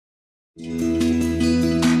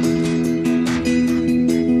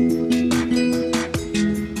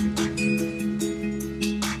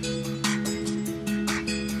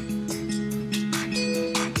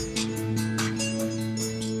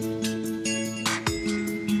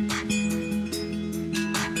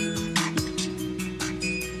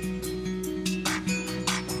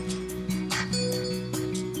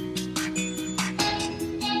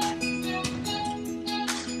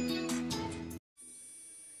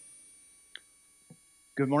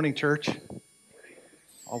Good morning, church.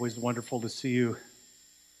 Always wonderful to see you.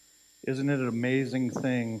 Isn't it an amazing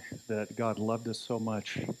thing that God loved us so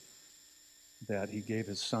much that He gave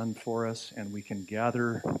His Son for us, and we can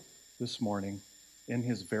gather this morning in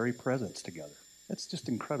His very presence together? That's just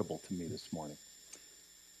incredible to me this morning.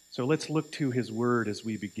 So let's look to His Word as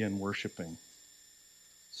we begin worshiping.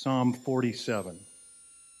 Psalm 47.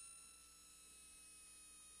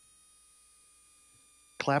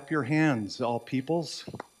 Clap your hands, all peoples.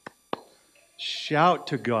 Shout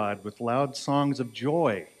to God with loud songs of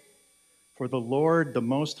joy. For the Lord, the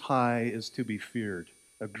Most High, is to be feared,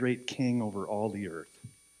 a great king over all the earth.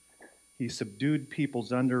 He subdued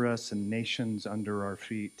peoples under us and nations under our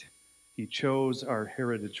feet. He chose our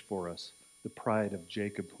heritage for us, the pride of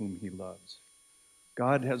Jacob whom He loves.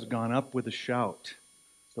 God has gone up with a shout,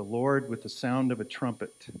 the Lord with the sound of a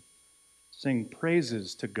trumpet. Sing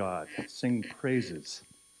praises to God. Sing praises.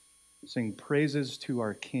 Sing praises to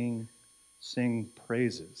our King. Sing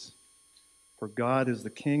praises. For God is the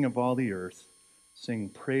King of all the earth. Sing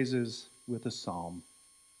praises with a psalm.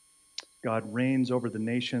 God reigns over the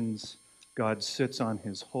nations. God sits on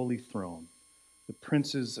His holy throne. The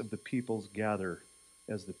princes of the peoples gather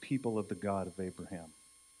as the people of the God of Abraham.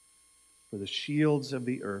 For the shields of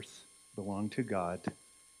the earth belong to God.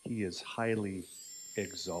 He is highly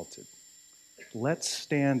exalted. Let's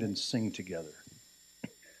stand and sing together.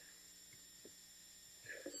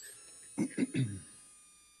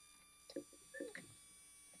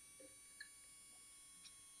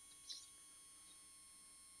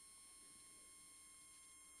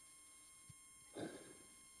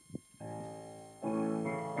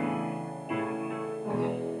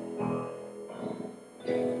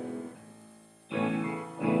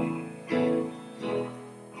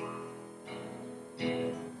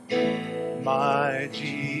 My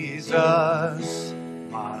Jesus,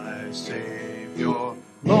 my Savior,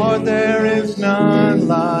 Lord, there is none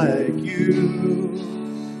like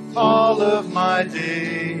you. All of my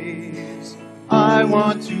days I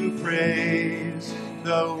want to praise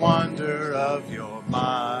the wonder of your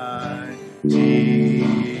mighty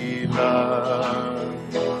love.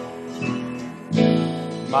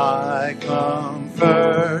 My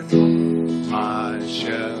comfort, my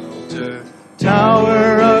shelter,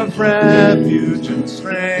 tower of refuge and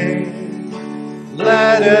strength.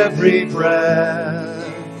 Let every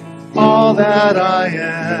breath, all that I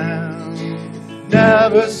am,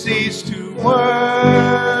 never cease to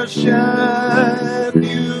worship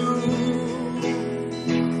you.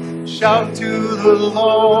 Shout to the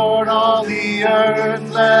Lord, all the earth,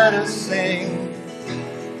 let us sing.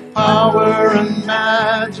 Power and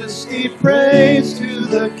majesty, praise to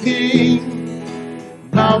the King.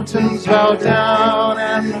 Mountains bow down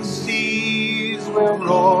and the seas will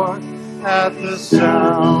roar at the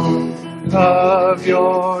sound of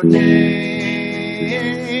your name.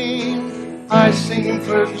 I sing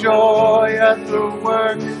for joy at the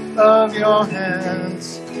work of your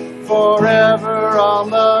hands. Forever I'll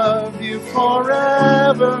love you,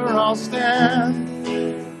 forever I'll stand.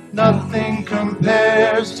 Nothing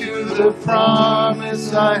compares to the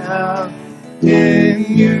promise I have in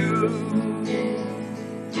you.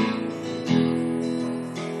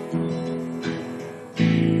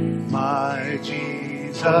 My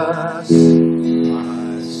Jesus,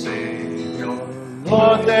 my Savior,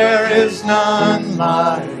 Lord, there is none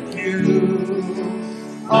like you.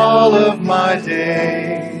 All of my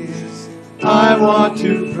days I want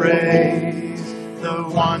to praise the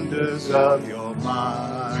wonders of your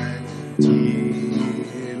mighty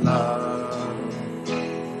love.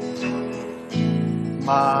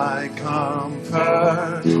 My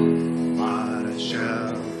comfort, my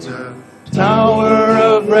shelter, tower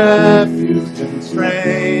of refuge and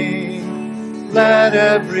strength. Let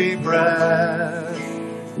every breath,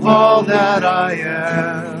 all that I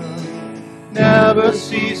am, never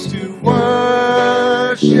cease to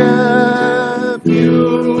worship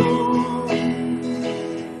you.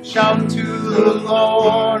 Shout to the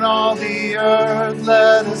Lord, all the earth,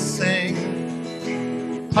 let us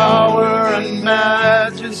sing. Power and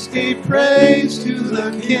majesty, praise to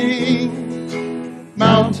the King.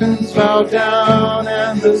 Mountains bow down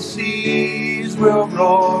and the seas will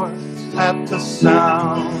roar at the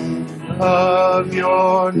sound of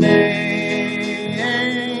your name.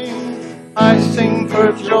 I sing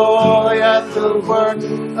for joy at the work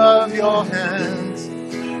of your hands.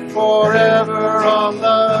 Forever I'll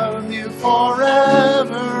love you,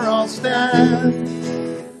 forever I'll stand.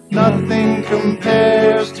 Nothing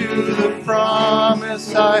compares to the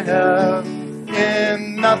promise I have,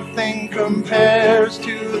 and nothing compares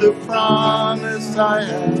to the promise I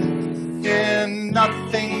have, and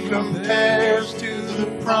nothing compares to the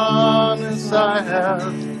promise I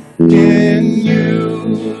have in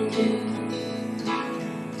you.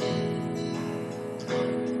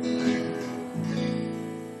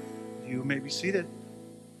 You may be seated.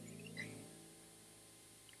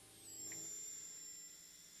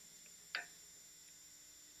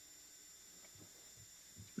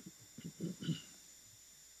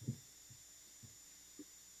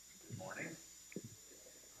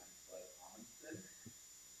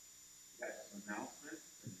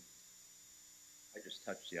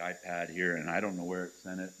 Touch the iPad here, and I don't know where it's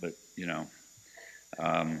in it, but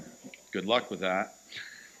good luck with that.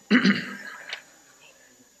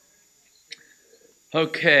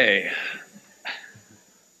 Okay,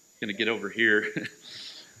 gonna get over here.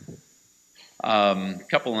 A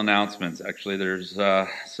couple announcements. Actually, there's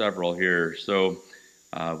several here. So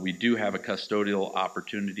we do have a custodial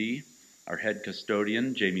opportunity. Our head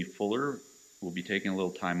custodian, Jamie Fuller, will be taking a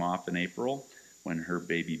little time off in April when her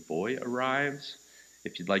baby boy arrives.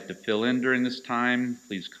 If you'd like to fill in during this time,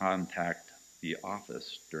 please contact the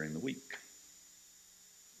office during the week.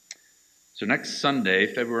 So next Sunday,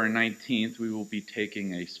 February 19th, we will be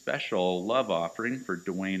taking a special love offering for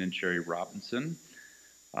Dwayne and Sherry Robinson.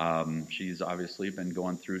 She's obviously been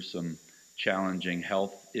going through some challenging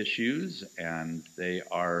health issues, and they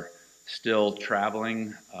are still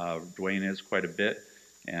traveling. Dwayne is quite a bit.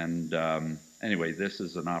 And anyway, this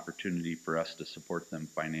is an opportunity for us to support them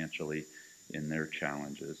financially in their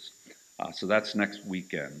challenges. So that's next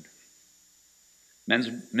weekend.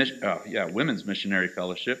 Women's Missionary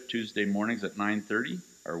Fellowship, Tuesday mornings at 9:30.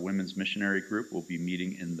 Our women's missionary group will be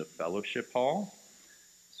meeting in the fellowship hall.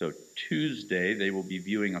 So Tuesday, they will be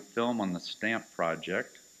viewing a film on the Stamp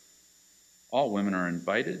Project. All women are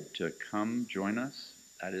invited to come join us.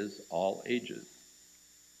 That is all ages.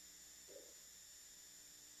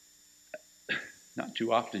 Not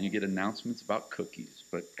too often you get announcements about cookies,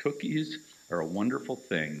 but cookies are a wonderful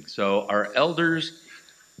thing. So our elders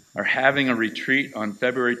are having a retreat on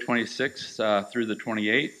February 26th through the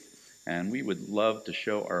 28th, and we would love to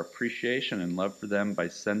show our appreciation and love for them by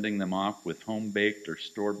sending them off with home-baked or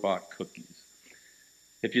store-bought cookies.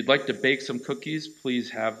 If you'd like to bake some cookies, please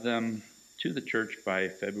have them to the church by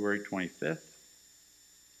February 25th.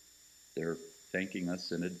 They're thanking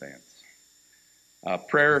us in advance.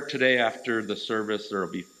 Prayer today after the service. There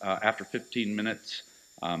will be, after 15 minutes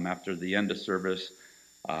after the end of service,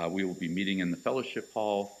 we will be meeting in the fellowship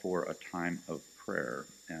hall for a time of prayer,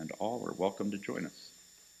 and all are welcome to join us.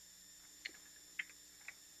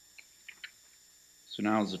 So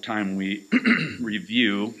now is the time we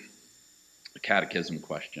review the catechism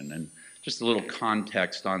question, and just a little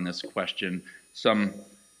context on this question. Some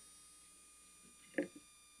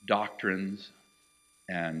doctrines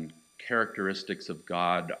and characteristics of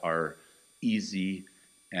God are easy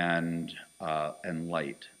and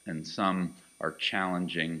light, and some are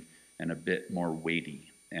challenging and a bit more weighty.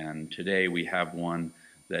 And today we have one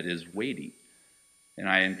that is weighty. And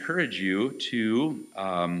I encourage you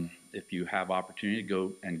to, if you have opportunity, to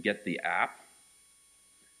go and get the app.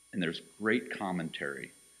 And there's great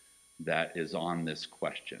commentary that is on this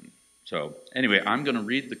question. So anyway, I'm going to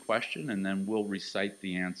read the question, and then we'll recite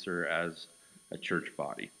the answer as a church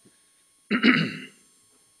body.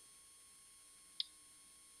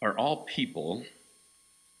 Are all people,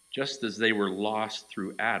 just as they were lost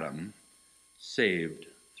through Adam, saved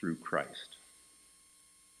through Christ?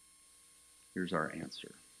 Here's our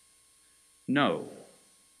answer. No,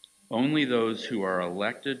 only those who are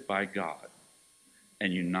elected by God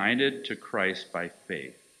and united to Christ by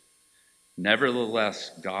faith.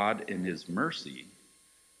 Nevertheless, God in his mercy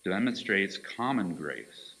demonstrates common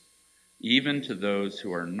grace, even to those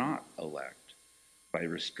who are not elect, by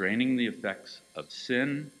restraining the effects of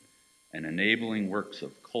sin and enabling works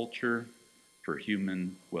of culture for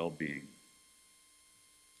human well-being.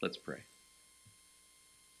 Let's pray.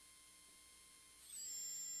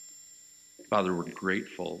 Father, we're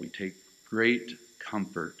grateful. We take great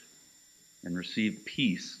comfort and receive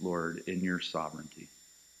peace, Lord, in your sovereignty.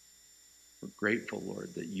 We're grateful,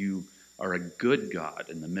 Lord, that you are a good God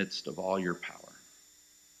in the midst of all your power.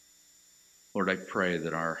 Lord, I pray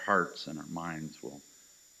that our hearts and our minds will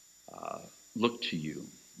look to you,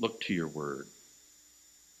 look to your word,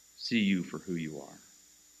 see you for who you are.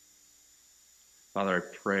 Father,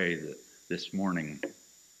 I pray that this morning,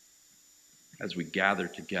 as we gather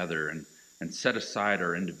together and set aside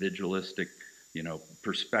our individualistic,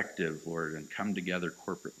 perspective, Lord, and come together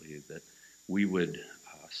corporately, that we would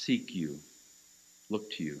seek you, look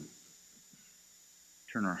to you,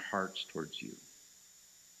 turn our hearts towards you,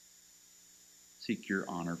 seek your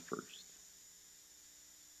honor first.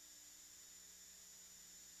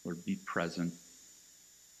 Lord, be present.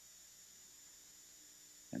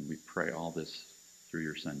 And we pray all this through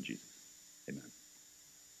your Son, Jesus. Amen.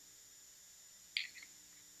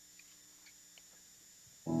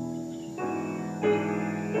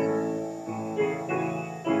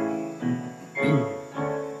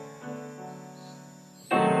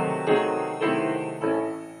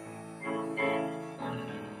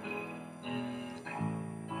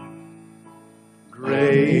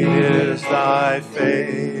 Great is thy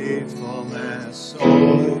faithfulness,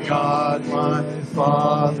 O God, my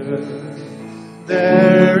Father.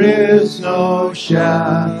 There is no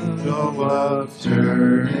shadow of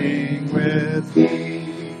turning with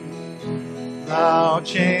thee. Thou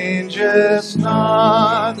changest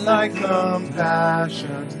not, thy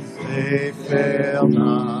compassions, they fail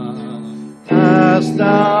not. As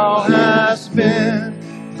thou hast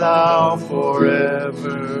been, thou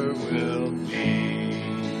forever wilt be.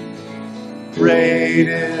 Great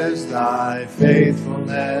is thy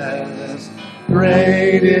faithfulness,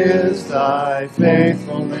 great is thy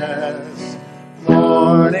faithfulness.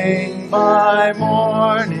 Morning by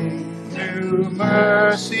morning, new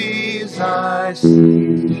mercies I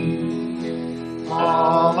see.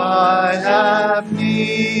 All I have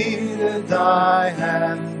needed, thy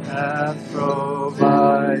hand hath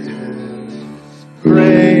provided.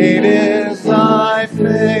 Great is thy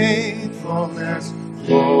faithfulness,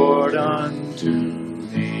 Lord, unto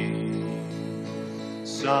thee.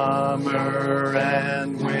 Summer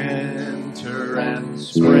and winter and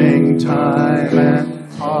springtime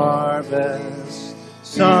and harvest,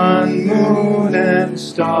 sun, moon, and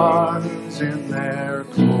stars in their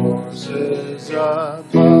courses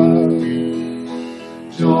above,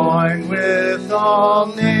 join with all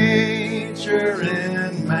nature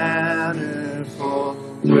in manifold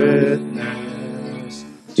witness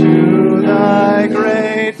to thy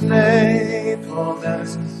great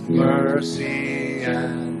faithfulness, mercy,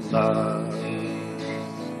 and love.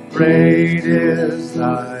 Great is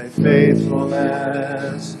thy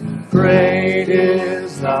faithfulness, great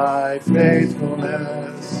is thy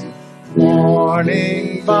faithfulness.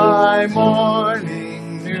 Morning by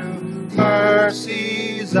morning, new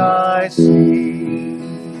mercies I see.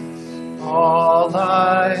 All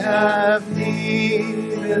I have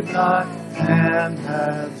needed, thy hand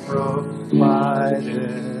hath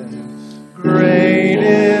provided. Great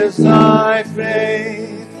is thy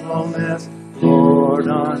faithfulness, Lord,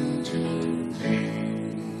 unto me.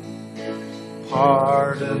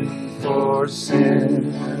 Pardon for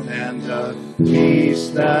sin and a peace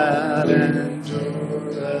that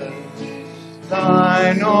endureth,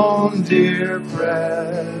 thine own dear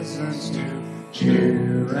presence to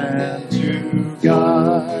cheer and to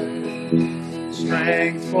guide,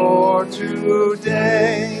 strength for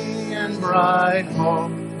today and bright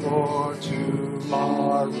hope for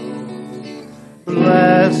tomorrow,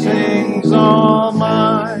 blessings all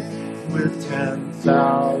mine with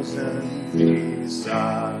 10,000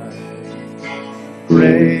 beside.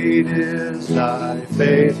 Great is thy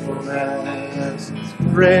faithfulness,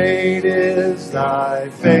 great is thy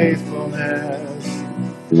faithfulness.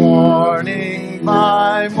 Morning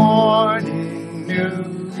by morning, new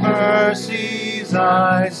mercies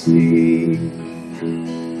I see.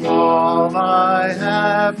 All I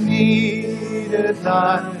have needed,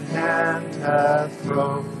 thy hand hath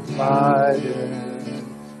provided.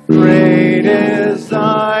 Great is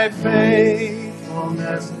thy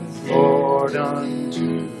faithfulness, Lord,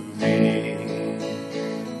 unto me.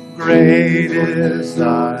 Great is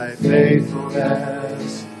thy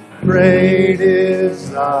faithfulness, great is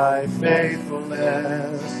thy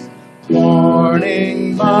faithfulness.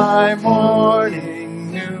 Morning by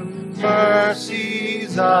morning, new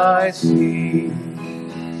mercies I see.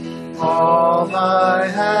 All I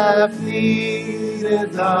have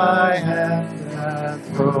needed, thy hand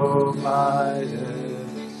hath provided.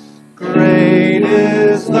 Great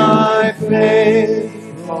is thy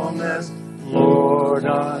faithfulness, Lord,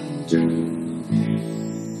 unto me.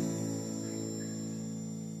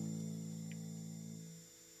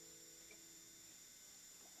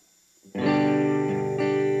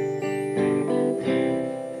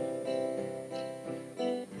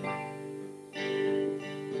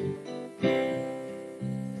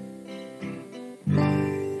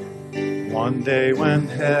 One day when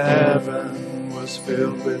heaven was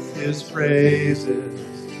filled with his praises,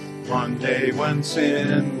 one day when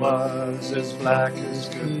sin was as black as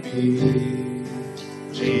could be,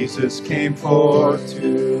 Jesus came forth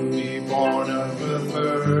to be born of a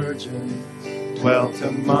virgin, dwelt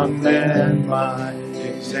among men, my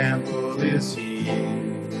example is he.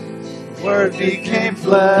 The Word became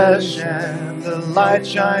flesh and the light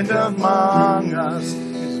shined among us,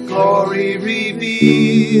 his glory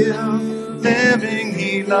revealed. Living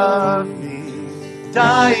he loved me,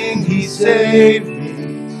 dying he saved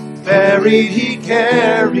me, buried he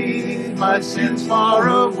carried my sins far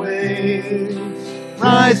away,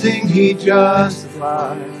 rising he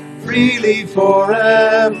justified freely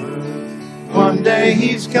forever. One day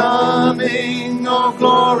he's coming, oh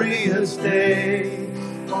glorious day,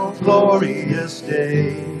 oh glorious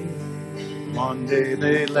day. One day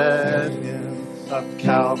they led him up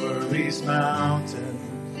Calvary's mountain,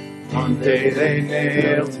 one day they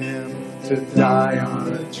nailed him to die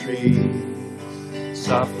on a tree.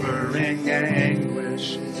 Suffering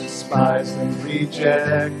anguish, despised and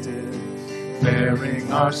rejected, bearing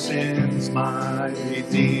our sins, my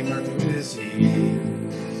Redeemer is he.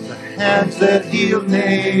 The hands that healed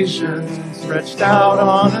nations stretched out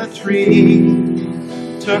on a tree,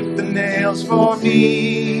 took the nails for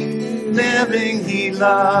me. Living he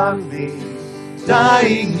loved me,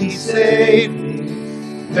 dying he saved me,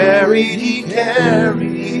 buried he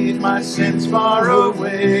carried my sins far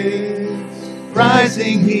away,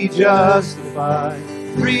 rising he justified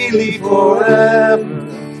freely forever.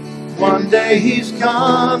 One day he's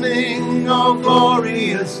coming, oh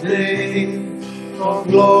glorious day, oh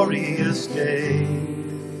glorious day.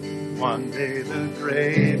 One day the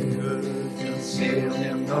grave could conceal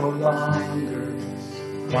him no longer,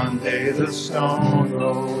 one day the stone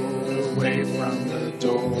rolled away from the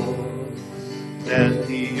door. Then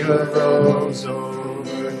he arose,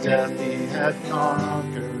 over death he had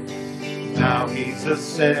conquered. Now he's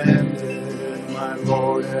ascended, my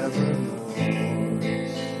Lord evermore.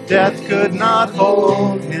 Death could not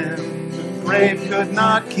hold him, the grave could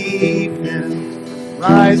not keep him.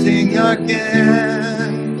 Rising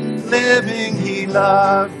again, living he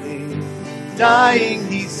loved me, dying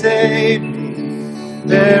he saved me,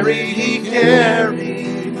 buried he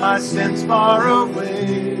carried my sins far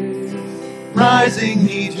away. Rising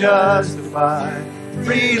he justified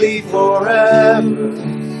freely forever.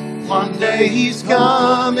 One day he's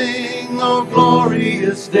coming, oh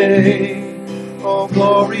glorious day, oh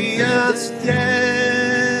glorious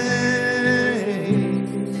day,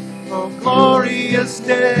 oh glorious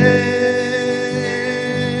day.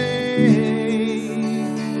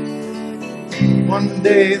 One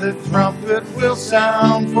day the trumpet will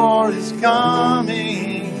sound for his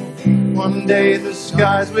coming. One day the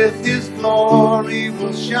skies with his glory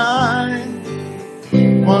will shine.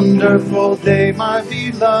 Wonderful day, my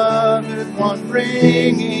beloved one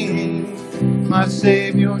bringing. My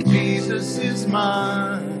Savior Jesus is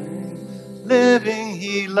mine. Living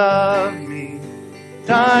he loved me,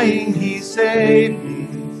 dying he saved me,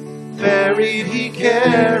 buried he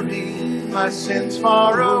carried my sins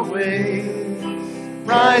far away.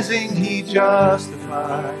 Rising he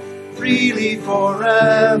justified freely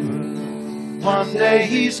forever. One day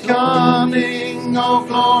he's coming, oh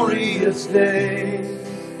glorious day,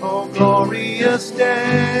 oh glorious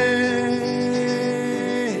day,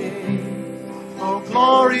 oh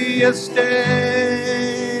glorious day,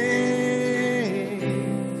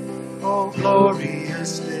 oh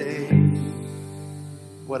glorious day.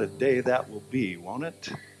 What a day that will be, won't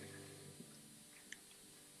it?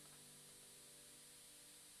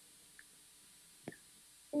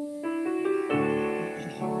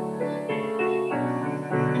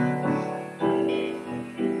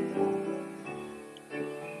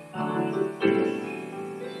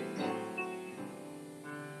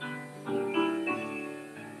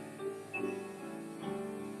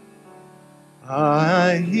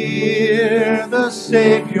 I hear the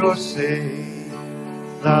Savior say,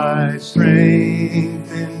 thy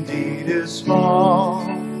strength indeed is small.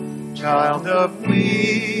 Child of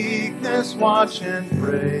weakness, watch and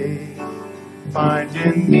pray. Find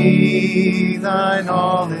in me thine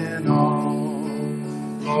all in all.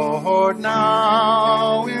 Lord,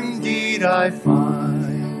 now indeed I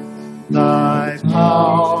find thy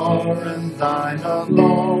power and thine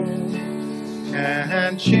alone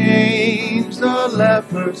can change the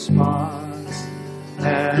leper's spots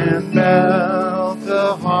and melt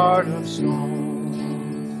the heart of stone.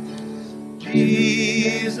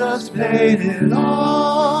 Jesus paid it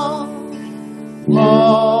all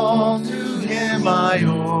to him I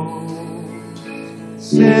owe.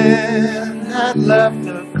 Sin had left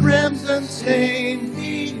a crimson stain,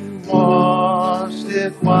 he washed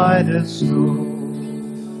it white as snow.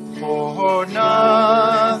 For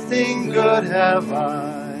nothing good have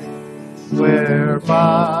I,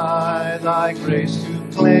 whereby thy grace to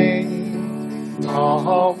claim.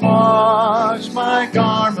 I'll wash my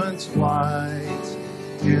garments white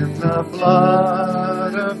in the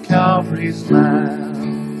blood of Calvary's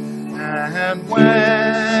Lamb. And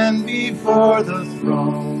when before the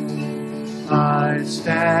throne I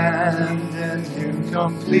stand in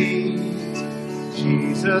complete,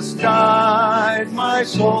 Jesus died my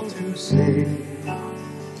soul to save.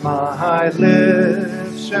 My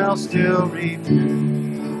lips shall still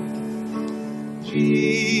repeat,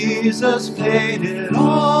 Jesus paid it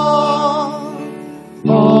all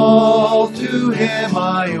to him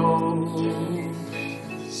I owe.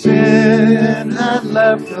 Sin had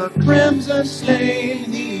left a crimson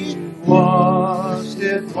stain, he washed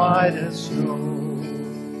it white as snow.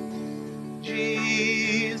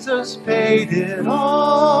 Jesus paid it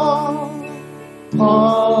all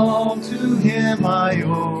to him I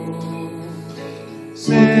owe.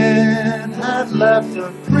 Sin had left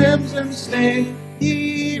a crimson stain,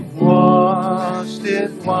 he washed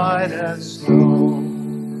it white as snow.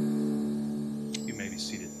 You may be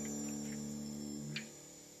seated.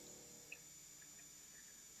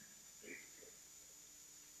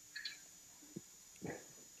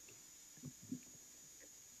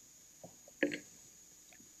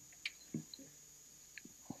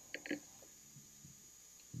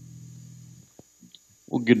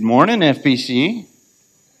 Well, good morning, FBC.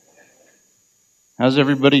 How's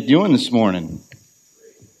everybody doing this morning?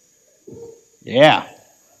 Yeah.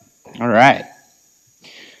 All right.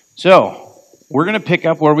 So, we're going to pick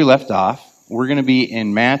up where we left off. We're going to be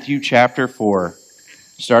in Matthew chapter 4,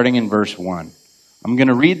 starting in verse 1. I'm going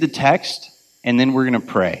to read the text, and then we're going to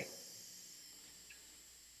pray.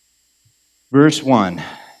 Verse 1.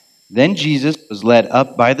 Then Jesus was led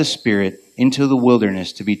up by the Spirit into the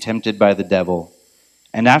wilderness to be tempted by the devil.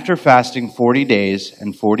 And after fasting 40 days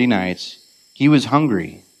and 40 nights, he was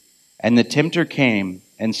hungry. And the tempter came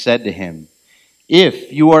and said to him,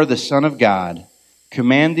 "If you are the Son of God,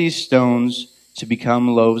 command these stones to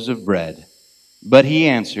become loaves of bread." But he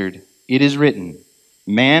answered, "It is written,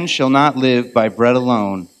 man shall not live by bread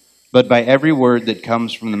alone, but by every word that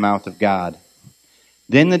comes from the mouth of God."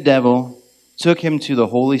 Then the devil took him to the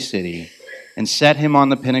holy city and set him on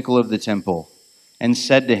the pinnacle of the temple and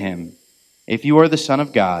said to him, "If you are the Son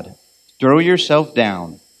of God, throw yourself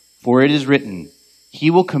down, for it is written,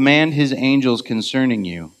 he will command his angels concerning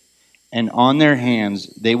you, and on their hands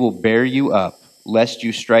they will bear you up, lest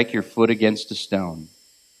you strike your foot against a stone."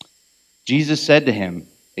 Jesus said to him,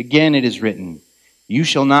 "Again it is written, you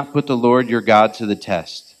shall not put the Lord your God to the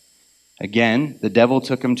test." Again, the devil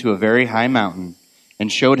took him to a very high mountain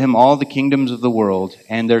and showed him all the kingdoms of the world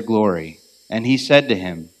and their glory. And he said to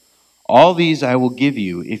him, "All these I will give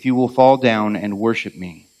you if you will fall down and worship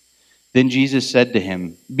me." Then Jesus said to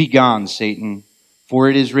him, "Begone, Satan, for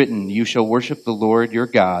it is written, you shall worship the Lord your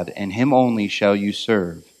God, and him only shall you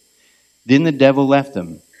serve." Then the devil left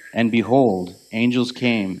him, and behold, angels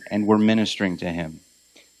came and were ministering to him.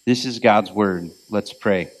 This is God's word. Let's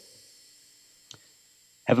pray.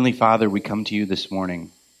 Heavenly Father, we come to you this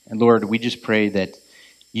morning. And Lord, we just pray that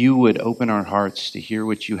you would open our hearts to hear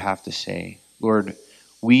what you have to say. Lord,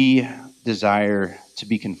 we desire to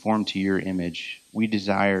be conformed to your image. We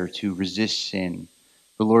desire to resist sin.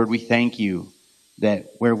 But Lord, we thank you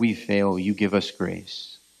that where we fail, you give us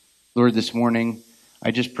grace. Lord, this morning,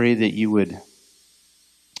 I just pray that you would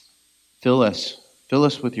fill us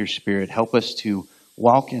with your Spirit. Help us to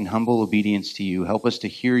walk in humble obedience to you. Help us to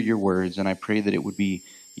hear your words. And I pray that it would be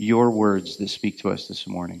your words that speak to us this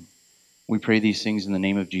morning. We pray these things in the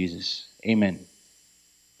name of Jesus. Amen.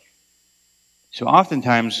 So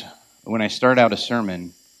oftentimes, when I start out a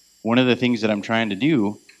sermon, one of the things that I'm trying to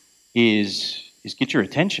do is get your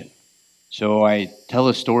attention. So I tell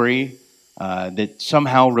a story that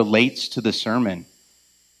somehow relates to the sermon.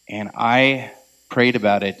 And I prayed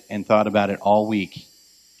about it and thought about it all week.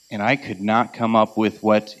 And I could not come up with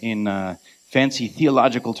what in fancy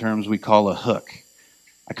theological terms we call a hook.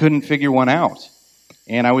 I couldn't figure one out.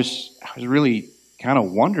 And I was really kind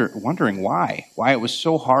of wondering why it was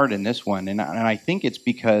so hard in this one. And I think it's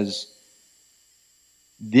because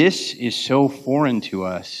this is so foreign to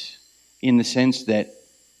us in the sense that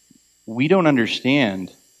we don't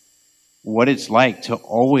understand what it's like to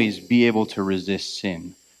always be able to resist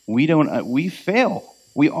sin. We fail.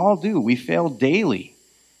 We all do. We fail daily.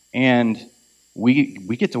 And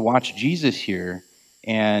we get to watch Jesus here,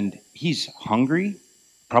 and he's hungry,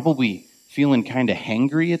 probably feeling kind of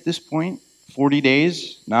hangry at this point, 40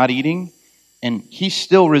 days not eating, and he's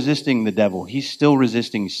still resisting the devil. He's still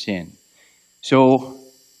resisting sin. So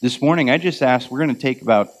this morning, I just asked, we're going to take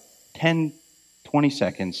about 10, 20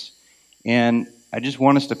 seconds, and I just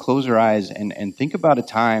want us to close our eyes and think about a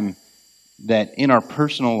time that in our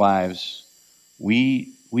personal lives,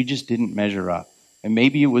 we just didn't measure up. And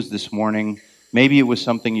maybe it was this morning, maybe it was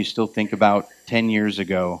something you still think about 10 years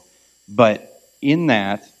ago, but in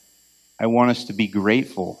that, I want us to be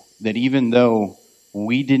grateful that even though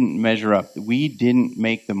we didn't measure up, we didn't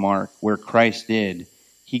make the mark where Christ did,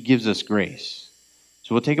 he gives us grace.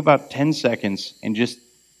 So we'll take about 10 seconds and just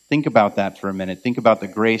think about that for a minute. Think about the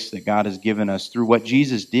grace that God has given us through what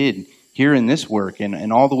Jesus did here in this work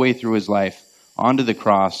and all the way through his life onto the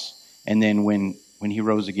cross, and then when he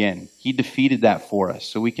rose again. He defeated that for us,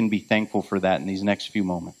 so we can be thankful for that in these next few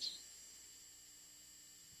moments.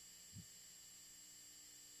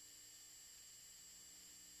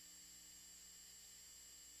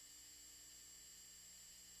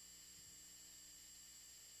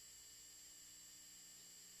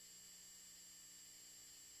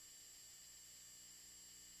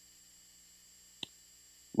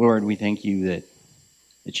 Lord, we thank you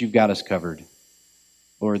that you've got us covered.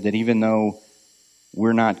 Lord, that even though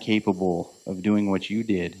we're not capable of doing what you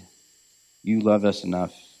did, you love us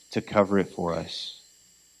enough to cover it for us.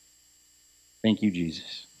 Thank you,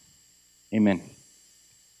 Jesus. Amen.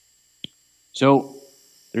 So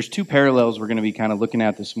there's two parallels we're going to be kind of looking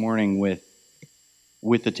at this morning with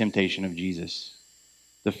the temptation of Jesus.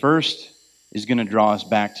 The first is going to draw us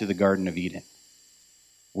back to the Garden of Eden.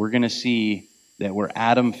 We're going to see that where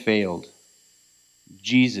Adam failed,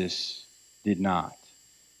 Jesus did not.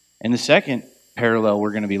 And the second parallel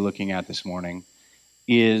we're going to be looking at this morning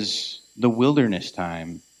is the wilderness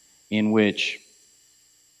time in which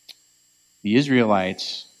the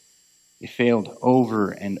Israelites failed over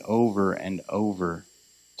and over and over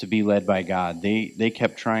to be led by God. They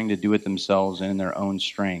kept trying to do it themselves and in their own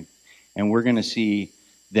strength. And we're going to see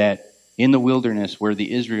that in the wilderness where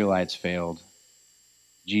the Israelites failed,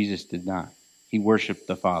 Jesus did not. He worshiped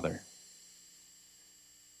the Father.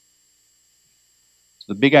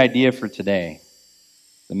 So the big idea for today,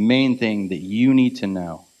 the main thing that you need to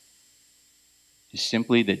know, is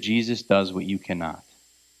simply that Jesus does what you cannot.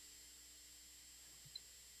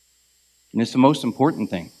 And it's the most important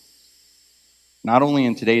thing. Not only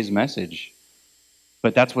in today's message,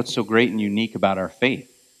 but that's what's so great and unique about our faith.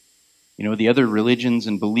 You know, the other religions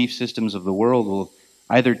and belief systems of the world will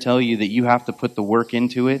either tell you that you have to put the work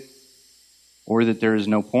into it or that there is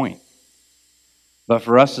no point. But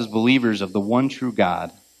for us as believers of the one true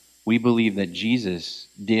God, we believe that Jesus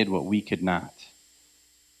did what we could not.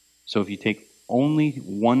 So if you take only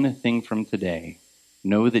one thing from today,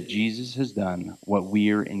 know that Jesus has done what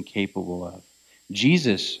we are incapable of.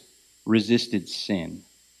 Jesus resisted sin.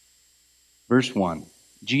 Verse 1,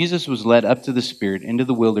 Jesus was led up to the Spirit into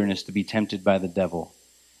the wilderness to be tempted by the devil.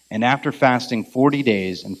 And after fasting 40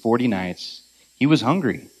 days and 40 nights, he was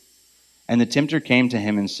hungry. And the tempter came to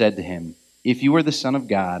him and said to him, "If you are the Son of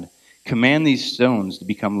God, command these stones to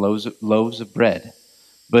become loaves of bread."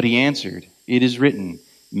 But he answered, "It is written,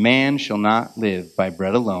 man shall not live by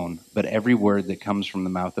bread alone, but every word that comes from the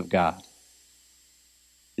mouth of God."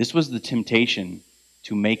 This was the temptation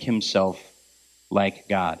to make himself like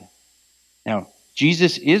God. Now,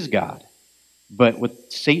 Jesus is God, but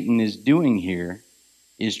what Satan is doing here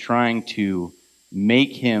is trying to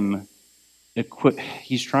make him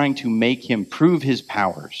he's trying to make him prove his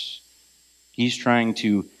powers. He's trying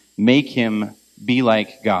to make him be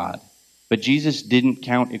like God. But Jesus didn't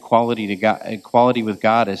count equality with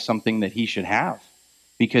God as something that he should have,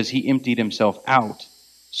 because he emptied himself out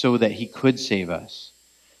so that he could save us.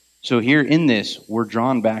 So here in this, we're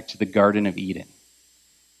drawn back to the Garden of Eden.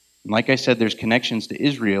 And like I said, there's connections to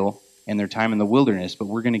Israel and their time in the wilderness, but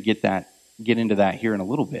we're going to get into that here in a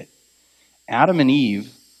little bit. Adam and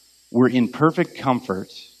Eve were in perfect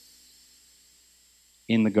comfort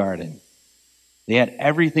in the garden. They had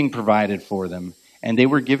everything provided for them, and they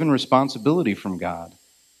were given responsibility from God.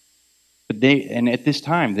 And at this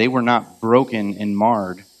time, they were not broken and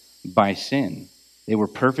marred by sin. They were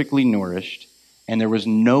perfectly nourished, and there was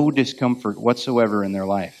no discomfort whatsoever in their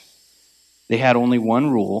life. They had only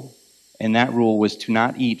one rule, and that rule was to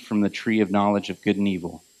not eat from the tree of knowledge of good and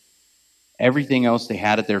evil. Everything else they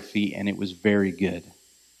had at their feet, and it was very good.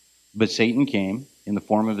 But Satan came in the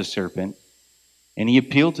form of a serpent, and he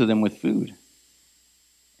appealed to them with food.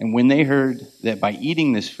 And when they heard that by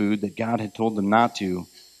eating this food that God had told them not to,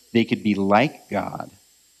 they could be like God,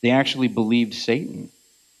 they actually believed Satan.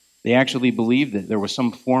 They actually believed that there was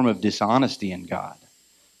some form of dishonesty in God.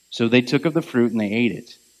 So they took of the fruit and they ate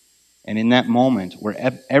it. And in that moment where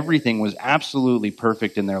everything was absolutely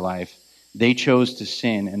perfect in their life, they chose to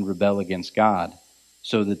sin and rebel against God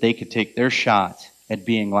so that they could take their shot at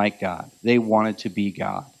being like God. They wanted to be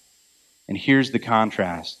God. And here's the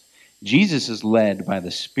contrast. Jesus is led by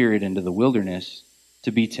the Spirit into the wilderness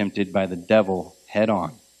to be tempted by the devil head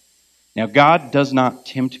on. Now, God does not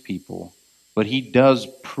tempt people, but he does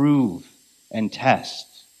prove and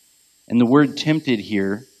test. And the word tempted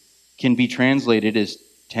here can be translated as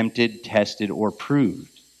tempted, tested, or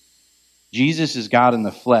proved. Jesus is God in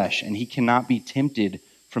the flesh, and he cannot be tempted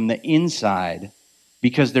from the inside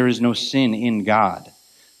because there is no sin in God.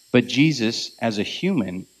 But Jesus, as a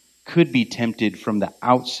human, could be tempted from the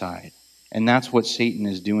outside, and that's what Satan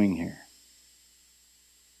is doing here.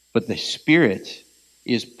 But the Spirit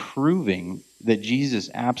is proving that Jesus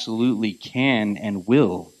absolutely can and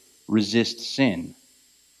will resist sin.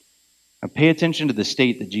 Now pay attention to the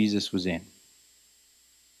state that Jesus was in.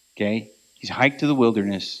 Okay? He's hiked to the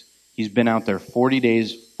wilderness. He's been out there 40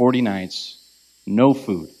 days, 40 nights, no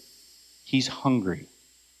food. He's hungry.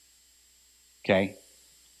 Okay?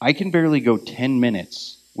 I can barely go 10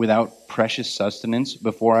 minutes without precious sustenance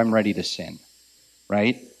before I'm ready to sin.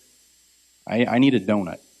 Right? I need a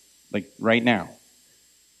donut. Like right now.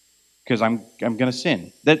 Because I'm going to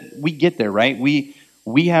sin. That we get there, right?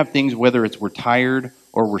 We have things, whether it's we're tired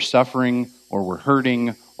or we're suffering or we're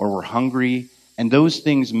hurting or we're hungry, and those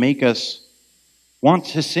things make us want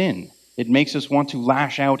to sin. It makes us want to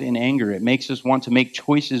lash out in anger. It makes us want to make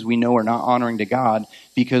choices we know are not honoring to God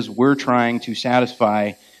because we're trying to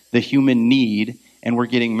satisfy the human need, and we're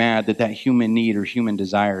getting mad that that human need or human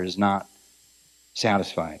desire is not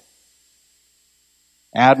satisfied.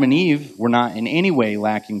 Adam and Eve were not in any way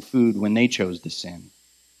lacking food when they chose to sin.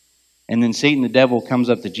 And then Satan, the devil, comes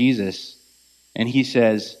up to Jesus and he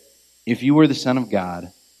says, if you are the Son of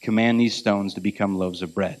God, command these stones to become loaves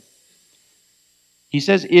of bread. He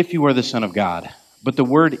says, if you are the Son of God. But the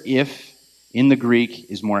word if in the Greek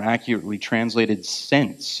is more accurately translated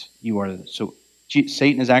since you are. So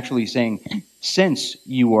Satan is actually saying, since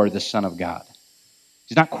you are the Son of God.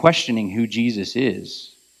 He's not questioning who Jesus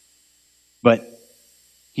is. But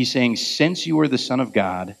he's saying, since you are the Son of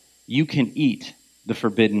God, you can eat the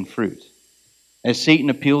forbidden fruit. As Satan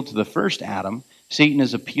appealed to the first Adam, Satan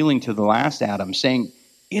is appealing to the last Adam, saying,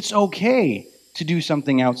 it's okay to do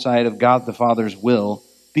something outside of God the Father's will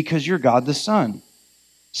because you're God the Son.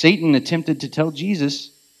 Satan attempted to tell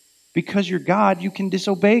Jesus, because you're God, you can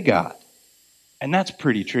disobey God. And that's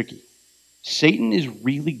pretty tricky. Satan is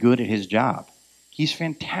really good at his job. He's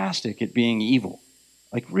fantastic at being evil.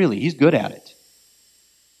 Like really, he's good at it.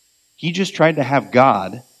 He just tried to have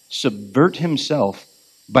God subvert himself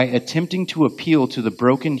by attempting to appeal to the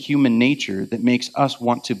broken human nature that makes us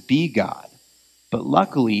want to be God. But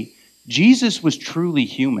luckily, Jesus was truly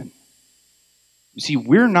human. You see,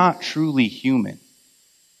 we're not truly human.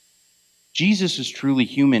 Jesus is truly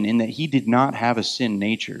human in that he did not have a sin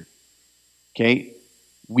nature. Okay?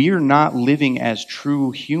 We are not living as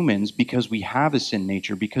true humans because we have a sin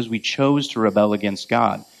nature, because we chose to rebel against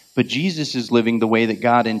God. But Jesus is living the way that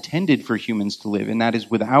God intended for humans to live, and that is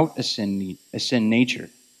without a sin nature.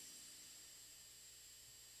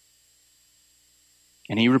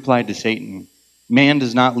 And he replied to Satan, man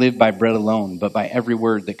does not live by bread alone, but by every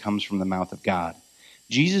word that comes from the mouth of God.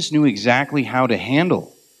 Jesus knew exactly how to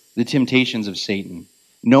handle the temptations of Satan,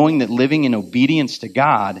 knowing that living in obedience to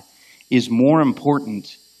God is more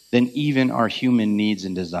important than even our human needs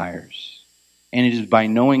and desires. And it is by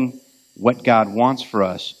knowing what God wants for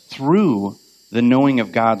us through the knowing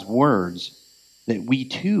of God's words that we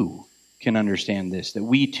too can understand this, that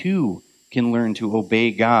we too can learn to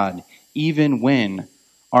obey God even when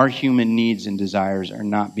our human needs and desires are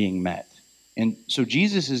not being met. And so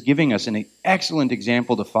Jesus is giving us an excellent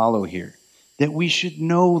example to follow here, that we should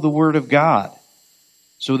know the Word of God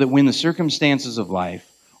so that when the circumstances of life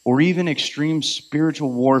or even extreme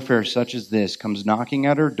spiritual warfare such as this comes knocking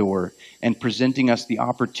at our door and presenting us the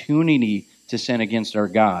opportunity to sin against our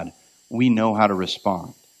God, we know how to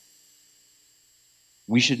respond.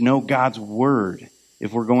 We should know God's word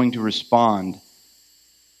if we're going to respond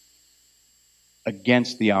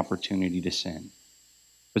against the opportunity to sin.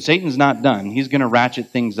 But Satan's not done. He's going to ratchet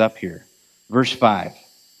things up here. Verse 5.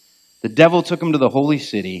 The devil took him to the holy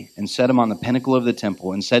city and set him on the pinnacle of the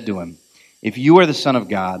temple and said to him, if you are the Son of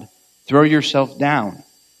God, throw yourself down,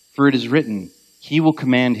 for it is written, he will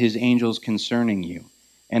command his angels concerning you,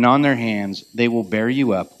 and on their hands they will bear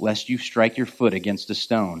you up, lest you strike your foot against a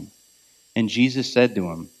stone. And Jesus said to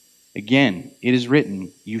him, again, it is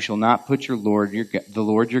written, you shall not put the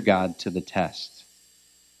Lord your God to the test.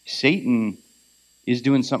 Satan is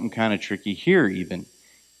doing something kind of tricky here even.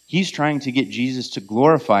 He's trying to get Jesus to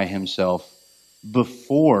glorify himself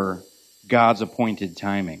before God's appointed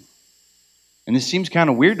timing. And this seems kind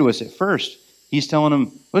of weird to us at first. He's telling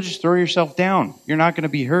him, well, just throw yourself down. You're not going to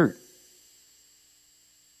be hurt.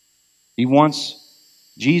 He wants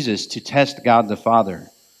Jesus to test God the Father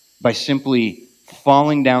by simply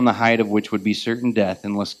falling down the height of which would be certain death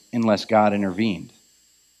unless God intervened.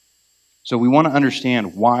 So we want to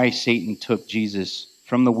understand why Satan took Jesus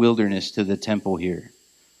from the wilderness to the temple here.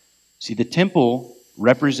 See, the temple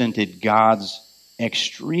represented God's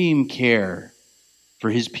extreme care for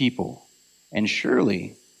his people. And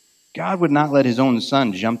surely, God would not let his own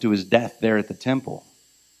son jump to his death there at the temple.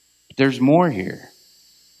 But there's more here.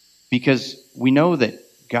 Because we know that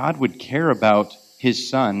God would care about his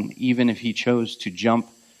son even if he chose to jump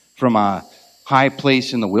from a high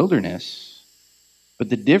place in the wilderness. But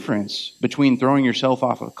the difference between throwing yourself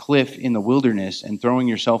off a cliff in the wilderness and throwing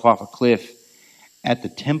yourself off a cliff at the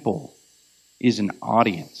temple is an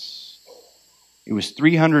audience. It was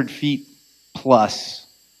 300 feet plus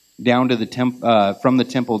down to the from the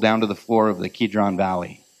temple down to the floor of the Kidron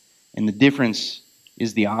Valley. And the difference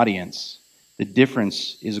is the audience. The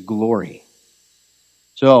difference is glory.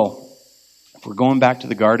 So, if we're going back to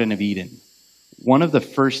the Garden of Eden, one of the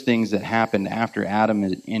first things that happened after Adam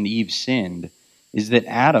and Eve sinned is that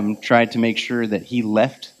Adam tried to make sure that he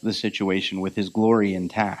left the situation with his glory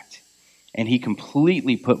intact. And he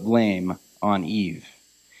completely put blame on Eve.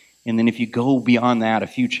 And then if you go beyond that, a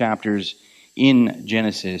few chapters in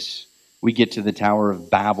Genesis, we get to the Tower of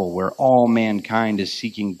Babel, where all mankind is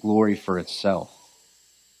seeking glory for itself.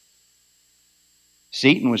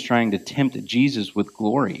 Satan was trying to tempt Jesus with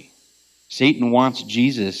glory. Satan wants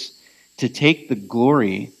Jesus to take the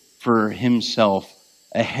glory for himself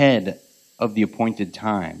ahead of the appointed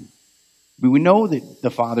time. We know that the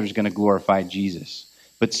Father's going to glorify Jesus,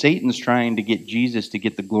 but Satan's trying to get Jesus to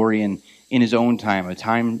get the glory in his own time, a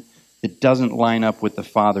time that doesn't line up with the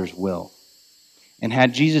Father's will. And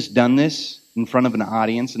had Jesus done this in front of an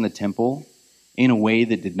audience in the temple in a way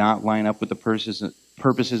that did not line up with the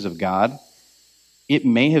purposes of God, it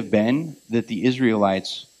may have been that the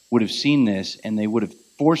Israelites would have seen this and they would have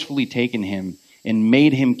forcefully taken him and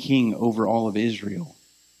made him king over all of Israel.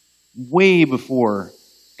 Way before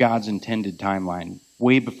God's intended timeline,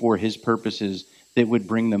 way before his purposes that would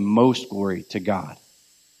bring the most glory to God.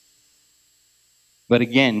 But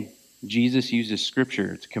again, Jesus uses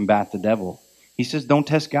scripture to combat the devil. He says, don't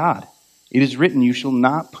test God. It is written, you shall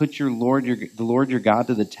not put the Lord your God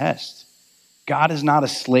to the test. God is not a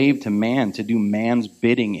slave to man to do man's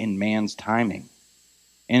bidding in man's timing.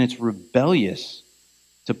 And it's rebellious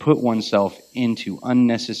to put oneself into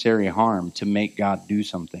unnecessary harm to make God do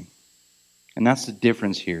something. And that's the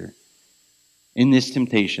difference here. In this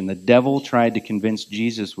temptation, the devil tried to convince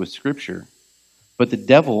Jesus with scripture, but the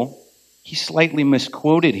devil, he slightly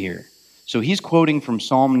misquoted here. So he's quoting from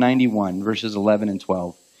Psalm 91, verses 11 and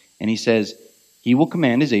 12. And he says, he will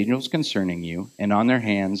command his angels concerning you, and on their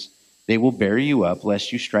hands they will bear you up,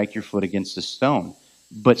 lest you strike your foot against a stone.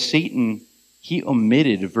 But Satan, he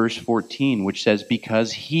omitted verse 14, which says,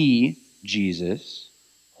 because he, Jesus,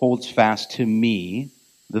 holds fast to me,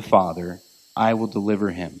 the Father, I will deliver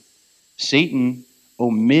him. Satan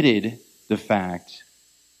omitted the fact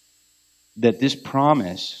that this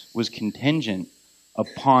promise was contingent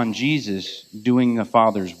upon Jesus doing the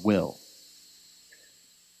Father's will.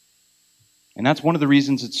 And that's one of the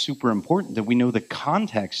reasons it's super important that we know the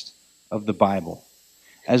context of the Bible.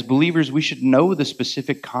 As believers, we should know the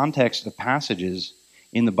specific context of passages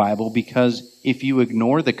in the Bible, because if you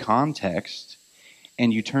ignore the context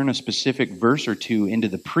and you turn a specific verse or two into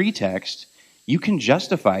the pretext, you can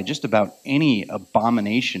justify just about any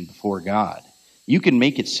abomination before God. You can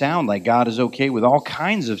make it sound like God is okay with all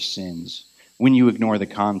kinds of sins when you ignore the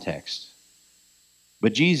context.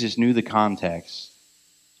 But Jesus knew the context,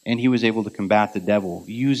 and he was able to combat the devil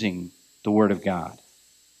using the Word of God.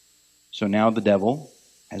 So now the devil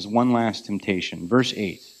has one last temptation. Verse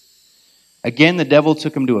 8. Again, the devil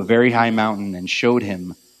took him to a very high mountain and showed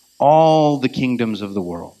him all the kingdoms of the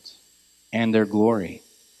world and their glory.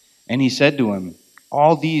 And he said to him,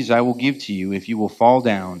 all these I will give to you if you will fall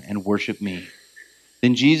down and worship me.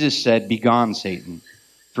 Then Jesus said, begone, Satan,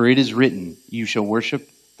 for it is written, you shall worship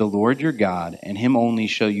the Lord your God, and him only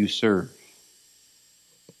shall you serve.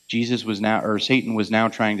 Satan was now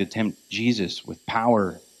trying to tempt Jesus with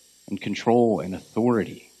power and control and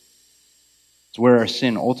authority. It's where our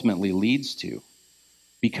sin ultimately leads to.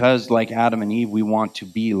 Because like Adam and Eve, we want to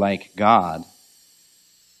be like God.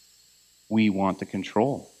 We want the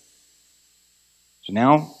control. So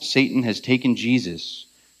now Satan has taken Jesus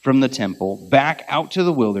from the temple back out to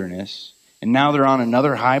the wilderness, And now they're on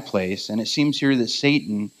another high place, and it seems here that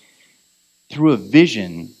Satan, through a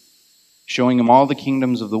vision showing him all the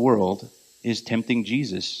kingdoms of the world, is tempting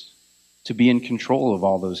Jesus to be in control of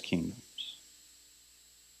all those kingdoms.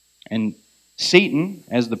 And Satan,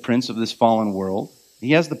 as the prince of this fallen world,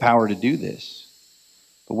 he has the power to do this.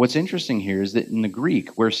 But what's interesting here is that in the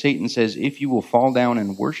Greek, where Satan says, if you will fall down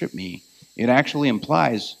and worship me, it actually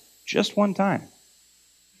implies just one time.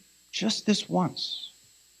 Just this once.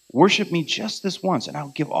 Worship me just this once, and I'll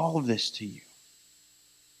give all of this to you.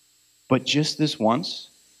 But just this once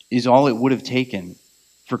is all it would have taken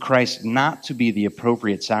for Christ not to be the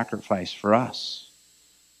appropriate sacrifice for us.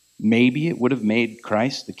 Maybe it would have made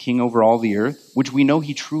Christ the king over all the earth, which we know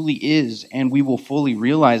he truly is, and we will fully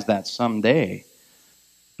realize that someday.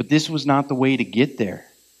 But this was not the way to get there.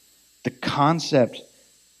 The concept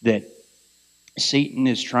that Satan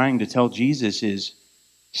is trying to tell Jesus is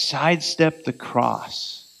sidestep the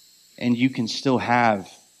cross, and you can still have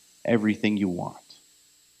everything you want.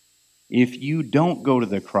 If you don't go to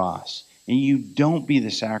the cross, and you don't be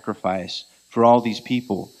the sacrifice for all these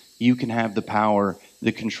people, you can have the power,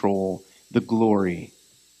 the control, the glory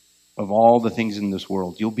of all the things in this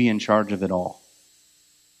world. You'll be in charge of it all.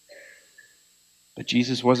 But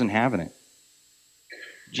Jesus wasn't having it.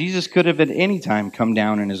 Jesus could have at any time come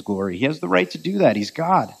down in his glory. He has the right to do that. He's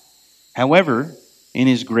God. However, in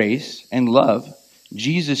his grace and love,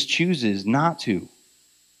 Jesus chooses not to,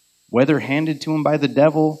 whether handed to him by the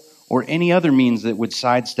devil or any other means that would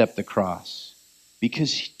sidestep the cross,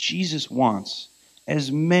 because Jesus wants as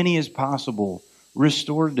many as possible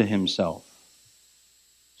restored to himself.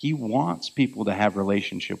 He wants people to have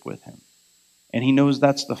relationship with him, and he knows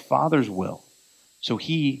that's the Father's will. So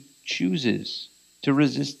he chooses to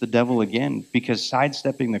resist the devil again, because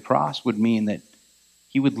sidestepping the cross would mean that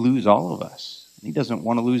he would lose all of us. He doesn't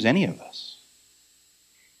want to lose any of us.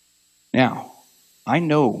 Now, I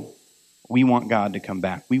know we want God to come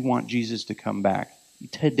back. We want Jesus to come back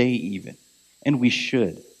today even, and we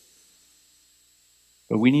should.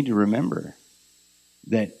 But we need to remember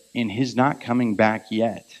that in his not coming back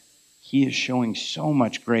yet, he is showing so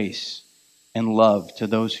much grace and love to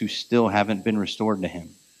those who still haven't been restored to him.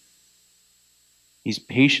 He's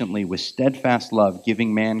patiently, with steadfast love,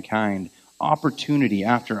 giving mankind opportunity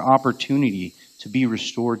after opportunity to be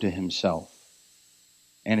restored to himself.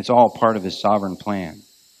 And it's all part of his sovereign plan.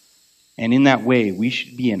 And in that way, we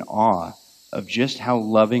should be in awe of just how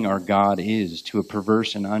loving our God is to a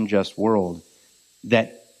perverse and unjust world,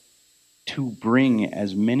 that to bring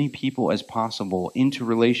as many people as possible into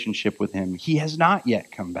relationship with him, he has not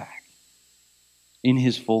yet come back in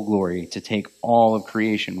his full glory to take all of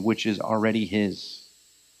creation, which is already his.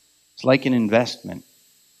 It's like an investment.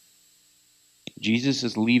 Jesus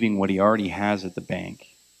is leaving what he already has at the bank.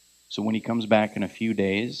 So when he comes back in a few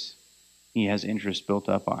days, he has interest built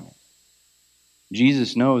up on it.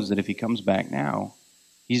 Jesus knows that if he comes back now,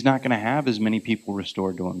 he's not going to have as many people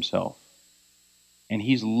restored to himself. And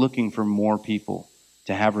he's looking for more people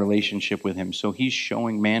to have relationship with him. So he's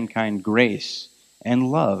showing mankind grace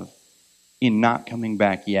and love in not coming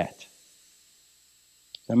back yet.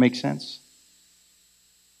 Does that make sense?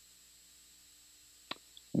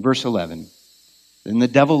 In verse 11, then the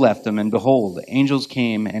devil left him, and behold, angels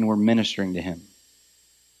came and were ministering to him.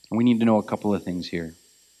 And we need to know a couple of things here.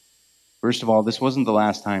 First of all, this wasn't the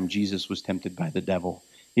last time Jesus was tempted by the devil.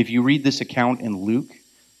 If you read this account in Luke,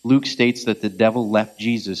 Luke states that the devil left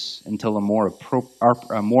Jesus until a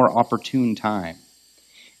more opportune time.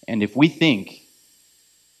 And if we think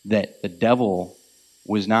that the devil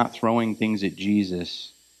was not throwing things at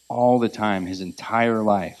Jesus all the time, his entire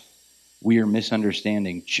life, we are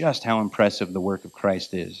misunderstanding just how impressive the work of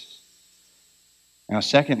Christ is. Now,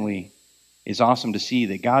 secondly, it's awesome to see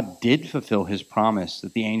that God did fulfill his promise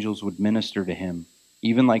that the angels would minister to him,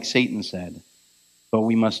 even like Satan said. But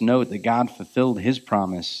we must note that God fulfilled his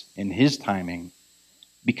promise in his timing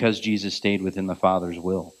because Jesus stayed within the Father's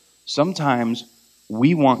will. Sometimes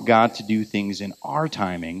we want God to do things in our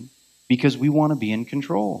timing because we want to be in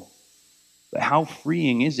control. But how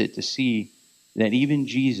freeing is it to see that even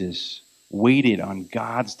Jesus waited on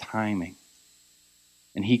God's timing,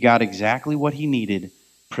 and he got exactly what he needed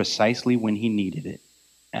precisely when he needed it.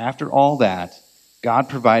 After all that, God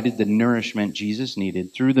provided the nourishment Jesus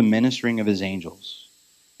needed through the ministering of his angels.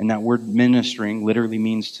 And that word ministering literally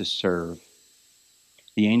means to serve.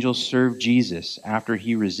 The angels served Jesus after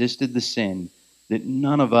he resisted the sin that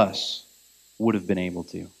none of us would have been able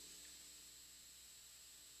to.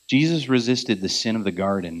 Jesus resisted the sin of the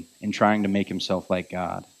garden in trying to make himself like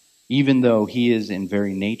God, even though he is in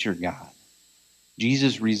very nature God.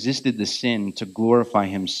 Jesus resisted the sin to glorify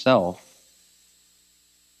himself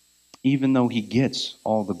even though he gets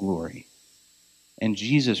all the glory. And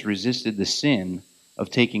Jesus resisted the sin of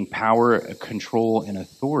taking power, control, and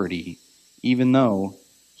authority, even though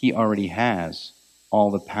he already has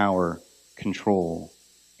all the power, control,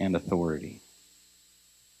 and authority.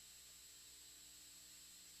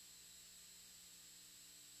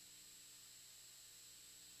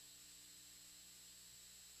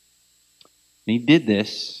 And he did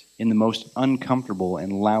this in the most uncomfortable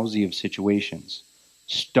and lousy of situations.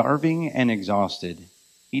 Starving and exhausted,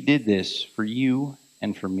 he did this for you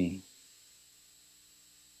and for me.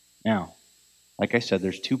 Now, like I said,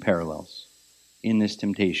 there's two parallels in this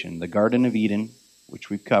temptation. The Garden of Eden, which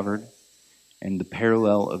we've covered, and the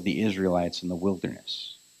parallel of the Israelites in the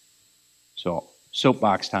wilderness. So,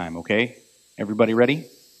 soapbox time, okay? Everybody ready?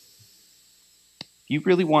 If you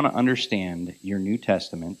really want to understand your New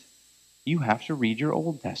Testament, you have to read your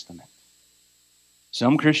Old Testament.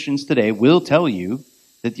 Some Christians today will tell you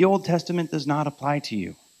that the Old Testament does not apply to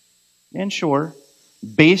you. And sure,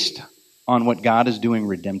 based on what God is doing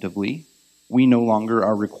redemptively, we no longer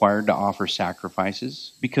are required to offer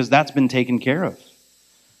sacrifices because that's been taken care of.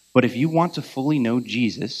 But if you want to fully know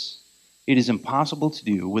Jesus, it is impossible to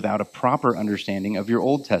do without a proper understanding of your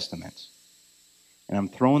Old Testament. And I'm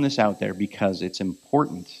throwing this out there because it's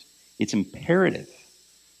important, it's imperative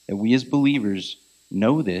that we as believers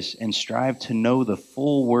know this and strive to know the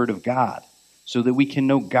full Word of God so that we can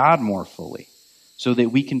know God more fully, so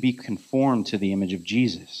that we can be conformed to the image of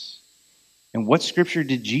Jesus. And what scripture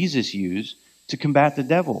did Jesus use to combat the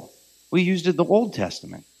devil? Well, he used it in the Old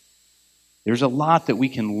Testament. There's a lot that we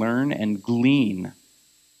can learn and glean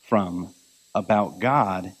from about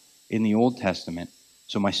God in the Old Testament.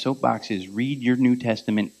 So my soapbox is read your New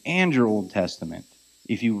Testament and your Old Testament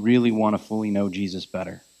if you really want to fully know Jesus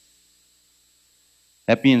better.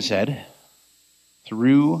 That being said,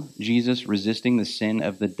 through Jesus resisting the sin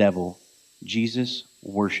of the devil, Jesus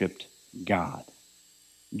worshiped God.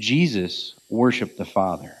 Jesus worshiped the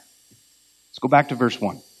Father. Let's go back to verse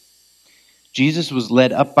 1. Jesus was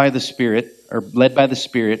led by the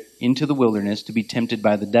Spirit into the wilderness to be tempted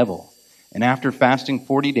by the devil. And after fasting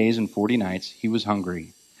 40 days and 40 nights, he was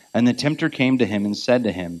hungry. And the tempter came to him and said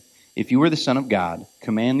to him, "If you are the Son of God,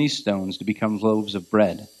 command these stones to become loaves of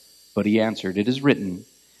bread." But he answered, "It is written,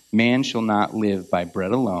 man shall not live by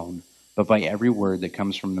bread alone, but by every word that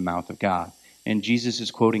comes from the mouth of God." And Jesus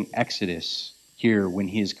is quoting Exodus here when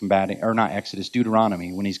he is combating, or not Exodus,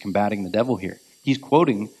 Deuteronomy, when he's combating the devil here. He's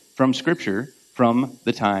quoting from Scripture from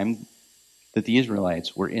the time that the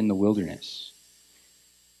Israelites were in the wilderness.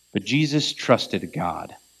 But Jesus trusted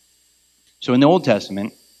God. So in the Old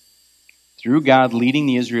Testament, through God leading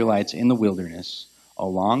the Israelites in the wilderness,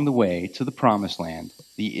 along the way to the promised land,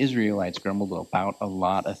 the Israelites grumbled about a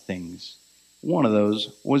lot of things. One of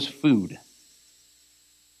those was food.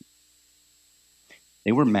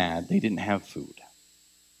 They were mad they didn't have food.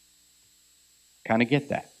 Kind of get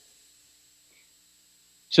that.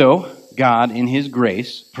 So, God, in his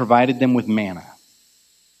grace, provided them with manna.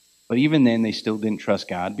 But even then, they still didn't trust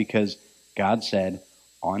God because God said,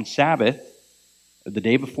 on Sabbath, the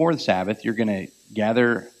day before the Sabbath, you're going to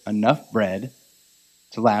gather enough bread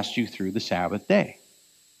to last you through the Sabbath day.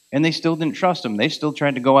 And they still didn't trust him. They still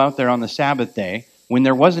tried to go out there on the Sabbath day when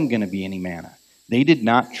there wasn't going to be any manna. They did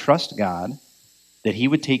not trust God that he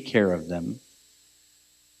would take care of them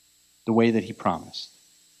the way that he promised.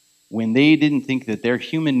 When they didn't think that their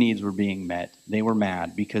human needs were being met, they were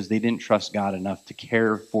mad because they didn't trust God enough to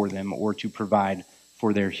care for them or to provide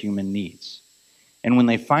for their human needs. And when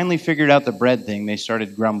they finally figured out the bread thing, they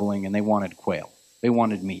started grumbling and they wanted quail. They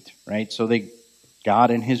wanted meat, right? So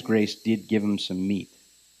God in his grace did give them some meat.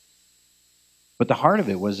 But the heart of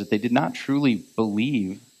it was that they did not truly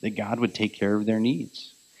believe that God would take care of their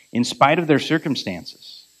needs, in spite of their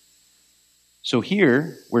circumstances. So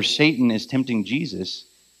here, where Satan is tempting Jesus,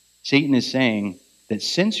 Satan is saying that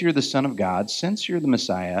since you're the Son of God, since you're the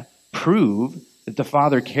Messiah, prove that the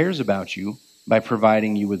Father cares about you by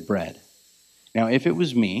providing you with bread. Now, if it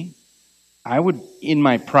was me, I would, in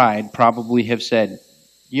my pride, probably have said,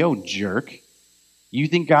 "Yo, jerk, you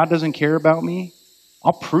think God doesn't care about me?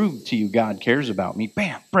 I'll prove to you God cares about me."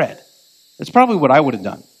 Bam, bread. That's probably what I would have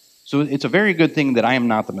done. So it's a very good thing that I am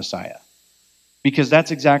not the Messiah, because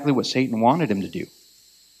that's exactly what Satan wanted him to do.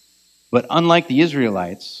 But unlike the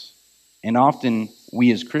Israelites, and often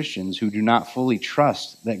we as Christians who do not fully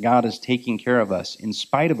trust that God is taking care of us in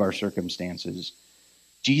spite of our circumstances,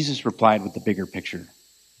 Jesus replied with the bigger picture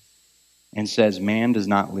and says, "Man does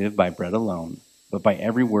not live by bread alone, but by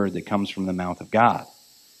every word that comes from the mouth of God."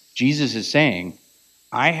 Jesus is saying,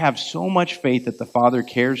 I have so much faith that the Father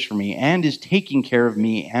cares for me and is taking care of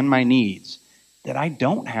me and my needs that I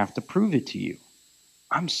don't have to prove it to you.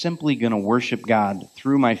 I'm simply going to worship God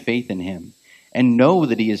through my faith in him and know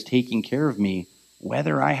that he is taking care of me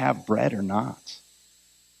whether I have bread or not.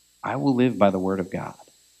 I will live by the word of God.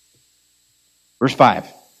 Verse 5.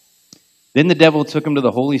 Then the devil took him to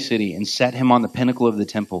the holy city and set him on the pinnacle of the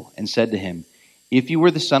temple and said to him, "If you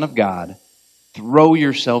were the Son of God, throw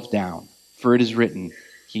yourself down, for it is written,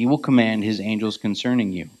 he will command his angels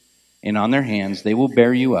concerning you, and on their hands they will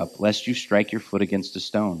bear you up, lest you strike your foot against a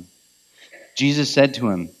stone." Jesus said to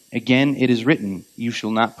him, "Again it is written, you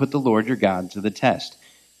shall not put the Lord your God to the test."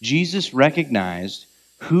 Jesus recognized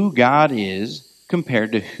who God is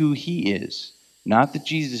compared to who he is. Not that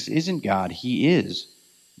Jesus isn't God, he is,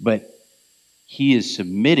 but he is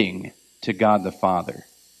submitting to God the Father.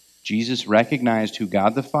 Jesus recognized who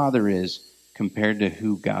God the Father is compared to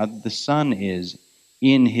who God the Son is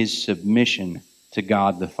in his submission to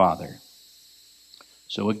God the Father.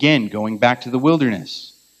 So again, going back to the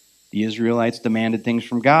wilderness, the Israelites demanded things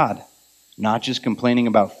from God, not just complaining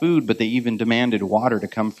about food, but they even demanded water to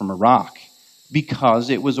come from a rock because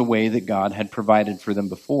it was a way that God had provided for them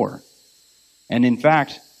before. And in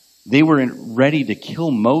fact, they were ready to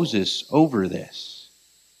kill Moses over this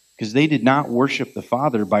because they did not worship the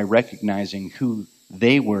Father by recognizing who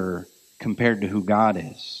they were compared to who God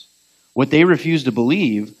is. What they refused to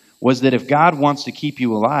believe was that if God wants to keep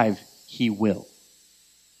you alive, he will.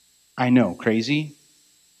 I know, crazy.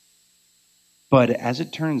 But as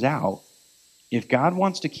it turns out, if God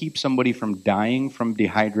wants to keep somebody from dying from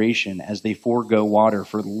dehydration as they forego water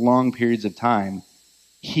for long periods of time,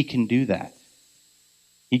 he can do that.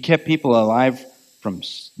 He kept people alive from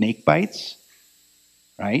snake bites,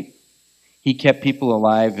 right? He kept people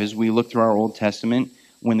alive as we look through our Old Testament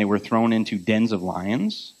when they were thrown into dens of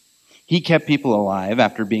lions. He kept people alive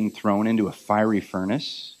after being thrown into a fiery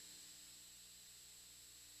furnace.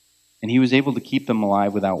 And he was able to keep them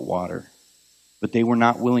alive without water. But they were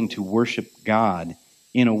not willing to worship God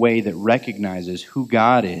in a way that recognizes who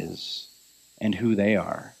God is and who they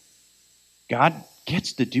are. God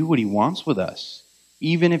gets to do what he wants with us,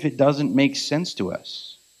 even if it doesn't make sense to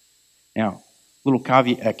us. Now, little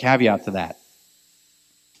caveat to that.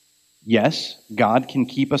 Yes, God can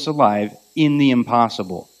keep us alive in the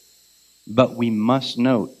impossible, but we must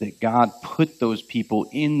note that God put those people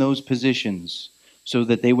in those positions so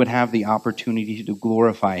that they would have the opportunity to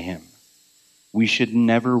glorify him. We should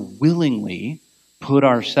never willingly put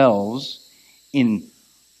ourselves in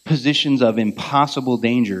positions of impossible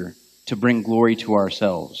danger to bring glory to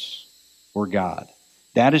ourselves or God.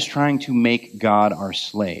 That is trying to make God our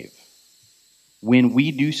slave. When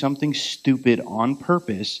we do something stupid on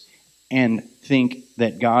purpose and think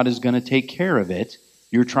that God is going to take care of it,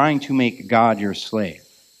 you're trying to make God your slave.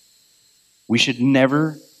 We should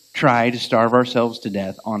never try to starve ourselves to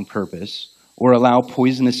death on purpose or allow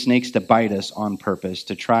poisonous snakes to bite us on purpose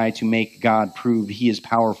to try to make God prove he is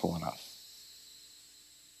powerful enough.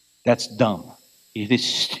 That's dumb. It is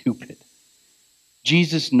stupid.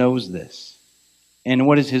 Jesus knows this. And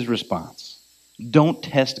what is his response? Don't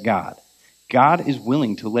test God. God is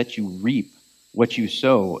willing to let you reap what you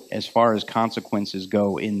sow as far as consequences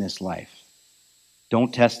go in this life.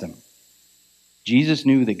 Don't test him. Jesus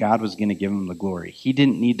knew that God was going to give him the glory. He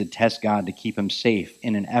didn't need to test God to keep him safe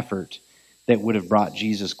in an effort that would have brought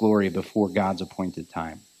Jesus glory before God's appointed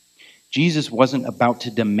time. Jesus wasn't about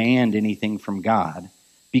to demand anything from God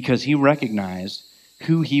because he recognized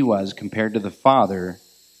who he was compared to the Father,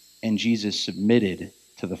 and Jesus submitted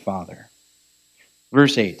to the Father.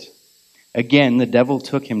 Verse 8. Again, the devil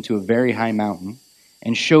took him to a very high mountain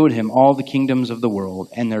and showed him all the kingdoms of the world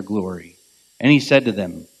and their glory. And he said to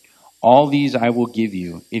them, "All these I will give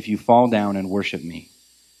you if you fall down and worship me."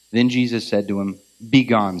 Then Jesus said to him,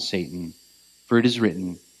 "Begone, Satan, for it is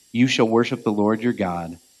written, you shall worship the Lord your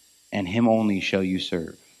God, and him only shall you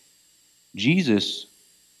serve." Jesus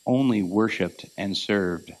only worshiped and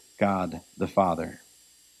served God the Father.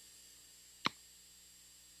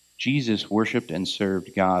 Jesus worshiped and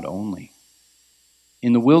served God only.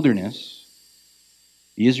 In the wilderness,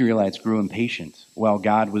 the Israelites grew impatient while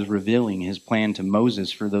God was revealing his plan to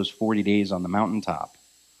Moses for those 40 days on the mountaintop.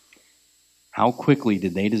 How quickly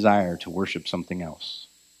did they desire to worship something else?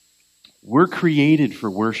 We're created for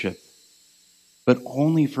worship, but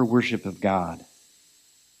only for worship of God.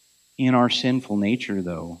 In our sinful nature,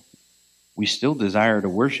 though, we still desire to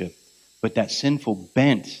worship, but that sinful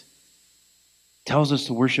bent tells us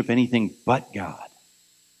to worship anything but God.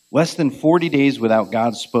 Less than 40 days without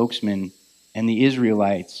God's spokesman, and the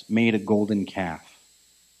Israelites made a golden calf.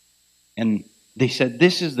 And they said,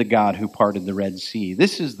 "This is the God who parted the Red Sea.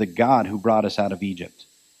 This is the God who brought us out of Egypt."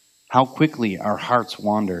 How quickly our hearts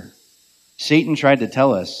wander. Satan tried to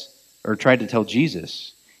tell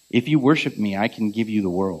Jesus, if you worship me, I can give you the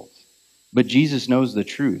world. But Jesus knows the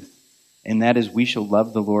truth, and that is we shall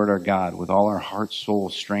love the Lord our God with all our heart, soul,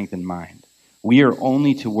 strength, and mind. We are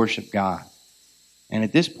only to worship God. And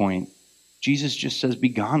at this point, Jesus just says, be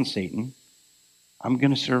gone, Satan. I'm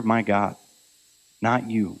going to serve my God, not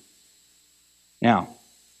you. Now,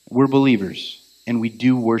 we're believers, and we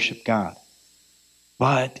do worship God.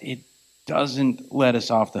 But it doesn't let us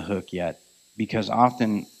off the hook yet, because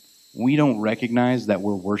often we don't recognize that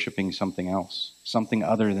we're worshiping something else, something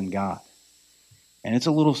other than God. And it's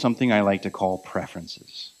a little something I like to call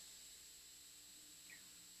preferences.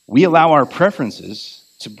 We allow our preferences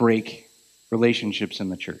to break relationships in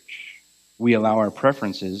the church. We allow our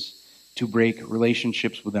preferences to break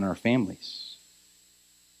relationships within our families.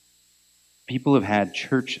 People have had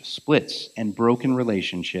church splits and broken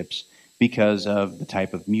relationships because of the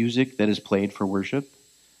type of music that is played for worship,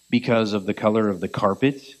 because of the color of the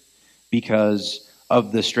carpet, because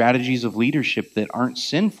of the strategies of leadership that aren't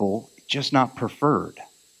sinful, just not preferred.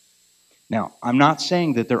 Now, I'm not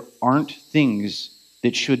saying that there aren't things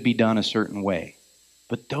that should be done a certain way,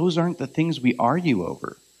 but those aren't the things we argue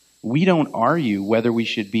over. We don't argue whether we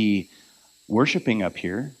should be worshiping up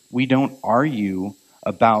here. We don't argue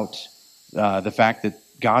about the fact that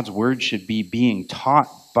God's word should be being taught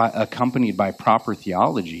accompanied by proper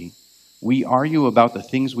theology. We argue about the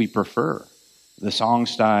things we prefer, the song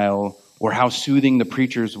style, or how soothing the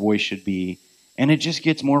preacher's voice should be, and it just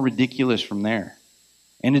gets more ridiculous from there.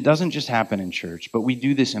 And it doesn't just happen in church, but we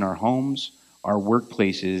do this in our homes, our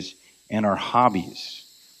workplaces, and our hobbies.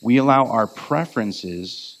 We allow our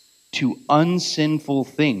preferences to unsinful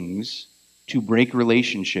things to break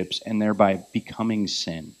relationships and thereby becoming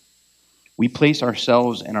sin. We place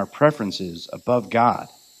ourselves and our preferences above God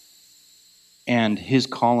and his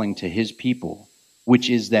calling to his people,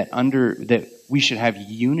 which is that we should have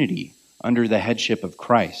unity under the headship of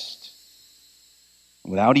Christ.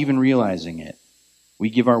 Without even realizing it,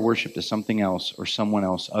 we give our worship to something else or someone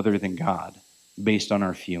else other than God based on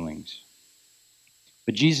our feelings.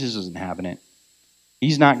 But Jesus isn't having it.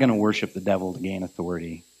 He's not going to worship the devil to gain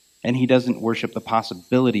authority, and he doesn't worship the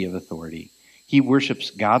possibility of authority. He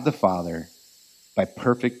worships God the Father by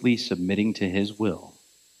perfectly submitting to his will.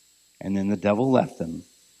 And then the devil left him,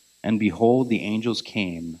 and behold, the angels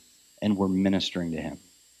came and were ministering to him.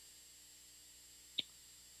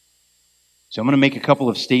 So I'm going to make a couple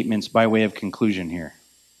of statements by way of conclusion here.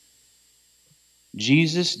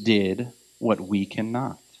 Jesus did what we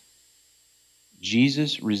cannot.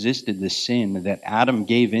 Jesus resisted the sin that Adam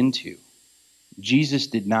gave into. Jesus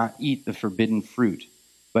did not eat the forbidden fruit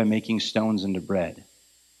by making stones into bread.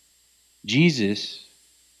 Jesus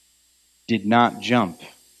did not jump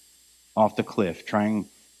off the cliff trying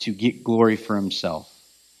to get glory for himself.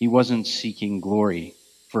 He wasn't seeking glory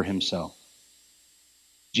for himself.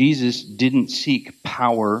 Jesus didn't seek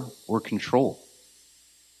power or control,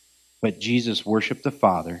 but Jesus worshiped the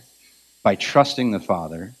Father by trusting the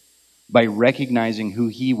Father, by recognizing who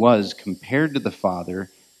he was compared to the Father,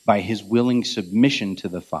 by his willing submission to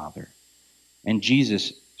the Father. And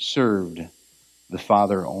Jesus served the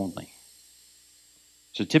Father only.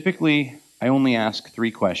 So typically, I only ask 3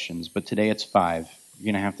 questions, but today it's 5. You're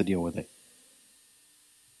going to have to deal with it.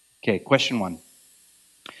 Okay, question 1.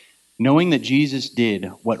 Knowing that Jesus did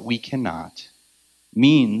what we cannot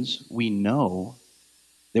means we know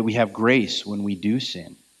that we have grace when we do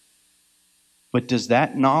sin. But does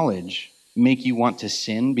that knowledge make you want to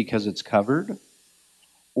sin because it's covered?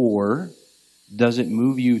 Or does it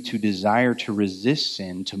move you to desire to resist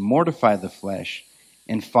sin, to mortify the flesh,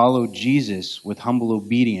 and follow Jesus with humble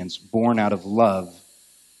obedience born out of love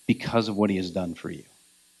because of what he has done for you?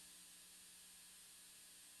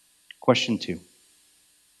 Question 2.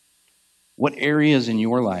 What areas in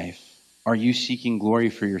your life are you seeking glory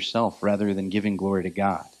for yourself rather than giving glory to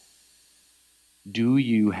God? Do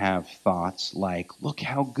you have thoughts like, look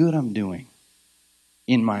how good I'm doing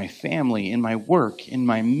in my family, in my work, in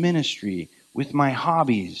my ministry, with my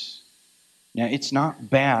hobbies? Now, it's not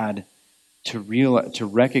bad to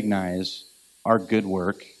recognize our good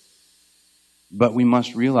work, but we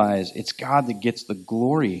must realize it's God that gets the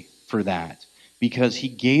glory for that, because he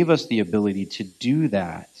gave us the ability to do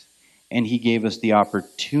that, and he gave us the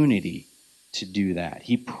opportunity to do that.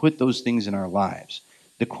 He put those things in our lives.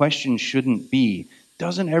 The question shouldn't be,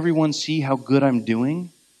 doesn't everyone see how good I'm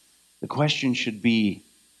doing? The question should be,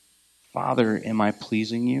 Father, am I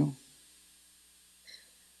pleasing you?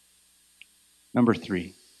 Number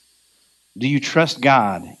 3, do you trust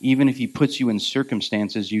God even if he puts you in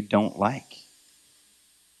circumstances you don't like?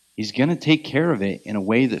 He's going to take care of it in a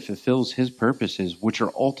way that fulfills his purposes, which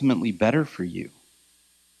are ultimately better for you.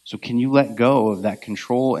 So can you let go of that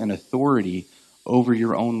control and authority over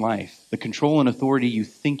your own life? The control and authority you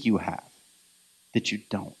think you have, that you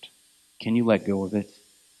don't. Can you let go of it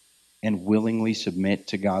and willingly submit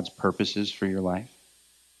to God's purposes for your life?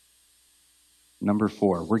 Number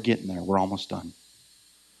 4, we're getting there. We're almost done.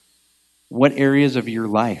 What areas of your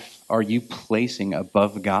life are you placing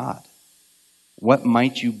above God? What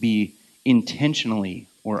might you be intentionally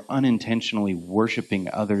or unintentionally worshiping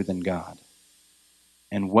other than God?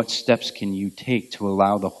 And what steps can you take to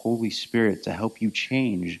allow the Holy Spirit to help you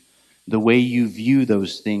change the way you view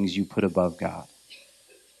those things you put above God?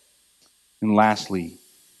 And lastly,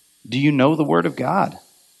 do you know the Word of God?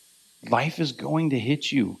 Life is going to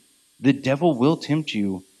hit you. The devil will tempt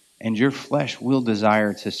you, and your flesh will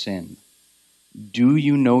desire to sin. Do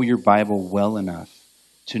you know your Bible well enough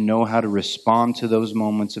to know how to respond to those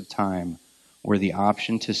moments of time where the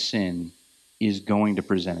option to sin is going to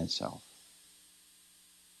present itself?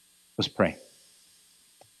 Let's pray.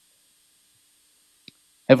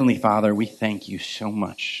 Heavenly Father, we thank you so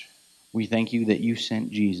much. We thank you that you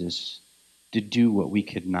sent Jesus to do what we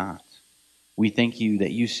could not. We thank you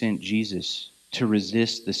that you sent Jesus to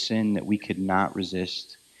resist the sin that we could not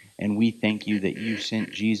resist. And we thank you that you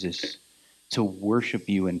sent Jesus to worship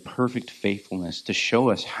you in perfect faithfulness, to show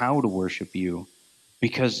us how to worship you,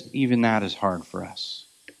 because even that is hard for us.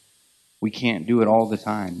 We can't do it all the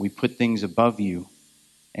time. We put things above you,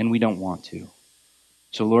 and we don't want to.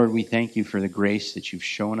 So, Lord, we thank you for the grace that you've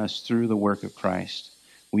shown us through the work of Christ.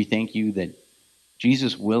 We thank you that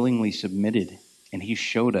Jesus willingly submitted, and he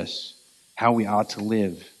showed us how we ought to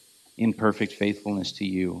live in perfect faithfulness to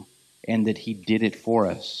you, and that he did it for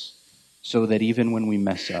us, so that even when we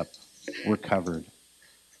mess up, we're covered.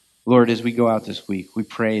 Lord, as we go out this week, we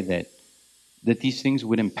pray that these things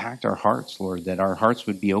would impact our hearts, Lord, that our hearts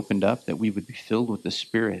would be opened up, that we would be filled with the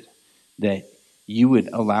Spirit, that you would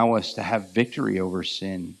allow us to have victory over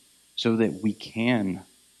sin so that we can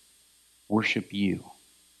worship you.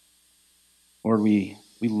 Lord, we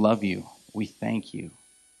love you. We thank you.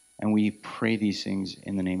 And we pray these things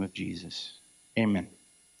in the name of Jesus. Amen.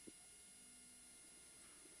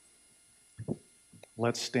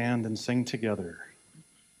 Let's stand and sing together.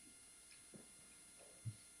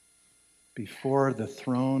 Before the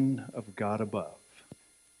throne of God above.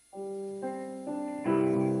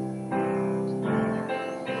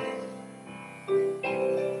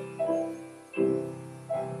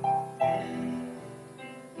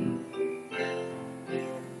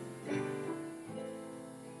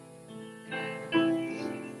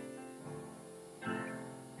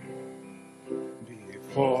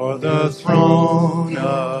 Before the throne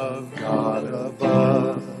of God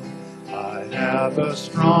above, I have a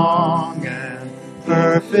strong and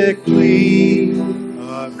perfect plea,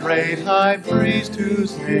 a great high priest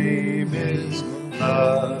whose name is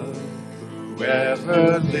love,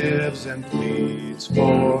 whoever lives and pleads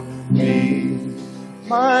for me.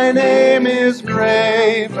 My name is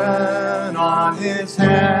graven on his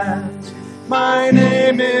hands, my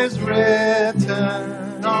name is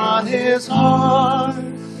written on his heart.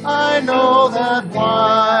 I know that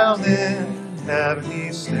while in heaven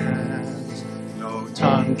he stands, no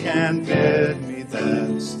tongue can bid me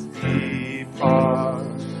thence depart.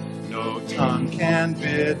 No tongue can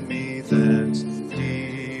bid me thence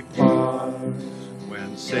depart.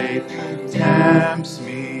 When Satan tempts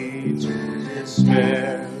me to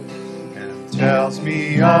despair and tells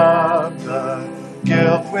me of the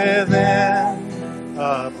guilt within,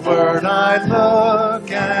 upward I look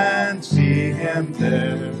and see him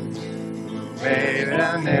there, who made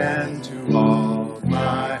an end to all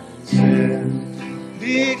my sin.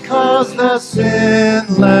 Because the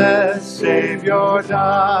sinless Savior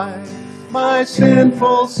died, my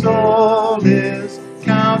sinful soul is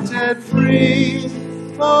counted free.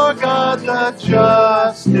 For God the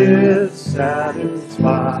just is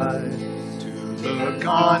satisfied to look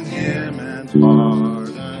on him and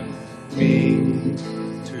pardon me,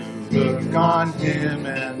 to look on him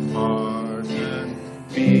and pardon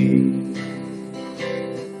me.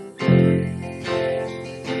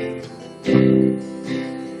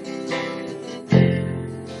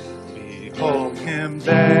 Behold him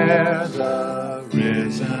there, the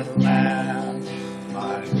risen Lamb,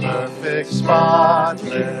 my perfect,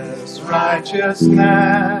 spotless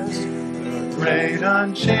righteousness, the great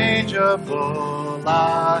unchangeable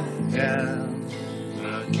I am,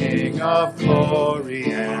 the King of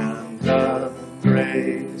glory and of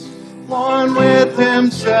grace. One with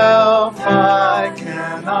himself I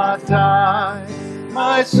cannot die,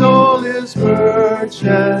 my soul is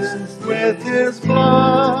purchased with with his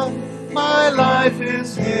blood. My life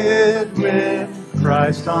is hid with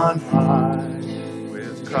Christ on high,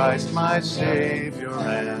 with Christ my Savior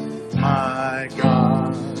and my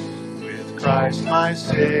God, with Christ my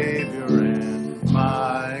Savior and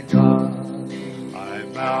my God. I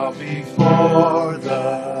bow before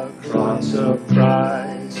the cross of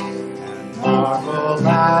Christ and marvel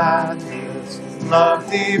at his love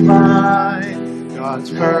divine.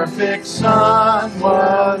 God's perfect Son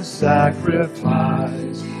was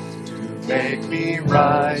sacrificed to make me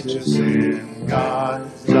righteous in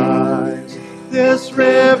God's eyes. This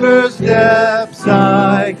river's depths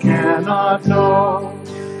I cannot know,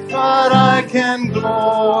 but I can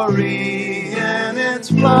glory in its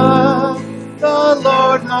flood. The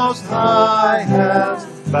Lord Most High has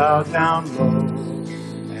bowed down low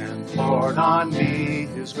and poured on me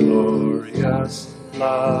his glorious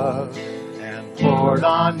love, and poured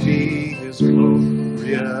on me his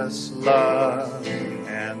glorious love,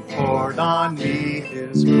 and poured on me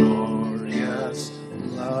his glorious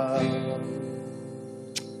love.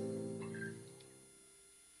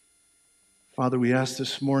 Father, we ask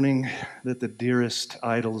this morning that the dearest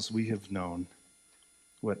idols we have known,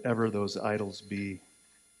 whatever those idols be,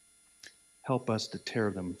 help us to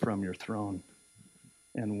tear them from your throne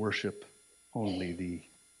and worship only thee.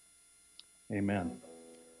 Amen.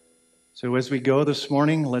 So as we go this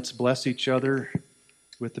morning, let's bless each other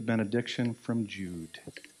with the benediction from Jude.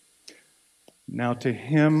 Now to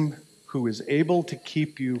him who is able to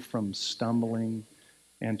keep you from stumbling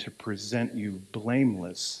and to present you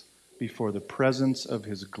blameless before the presence of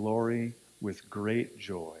his glory with great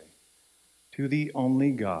joy, to the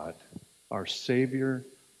only God, our Savior,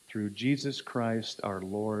 through Jesus Christ our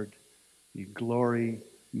Lord, be glory,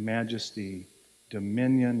 majesty,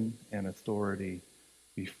 dominion, and authority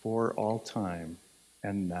before all time,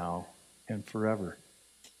 and now and forever.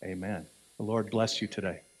 Amen. The Lord bless you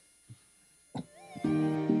today.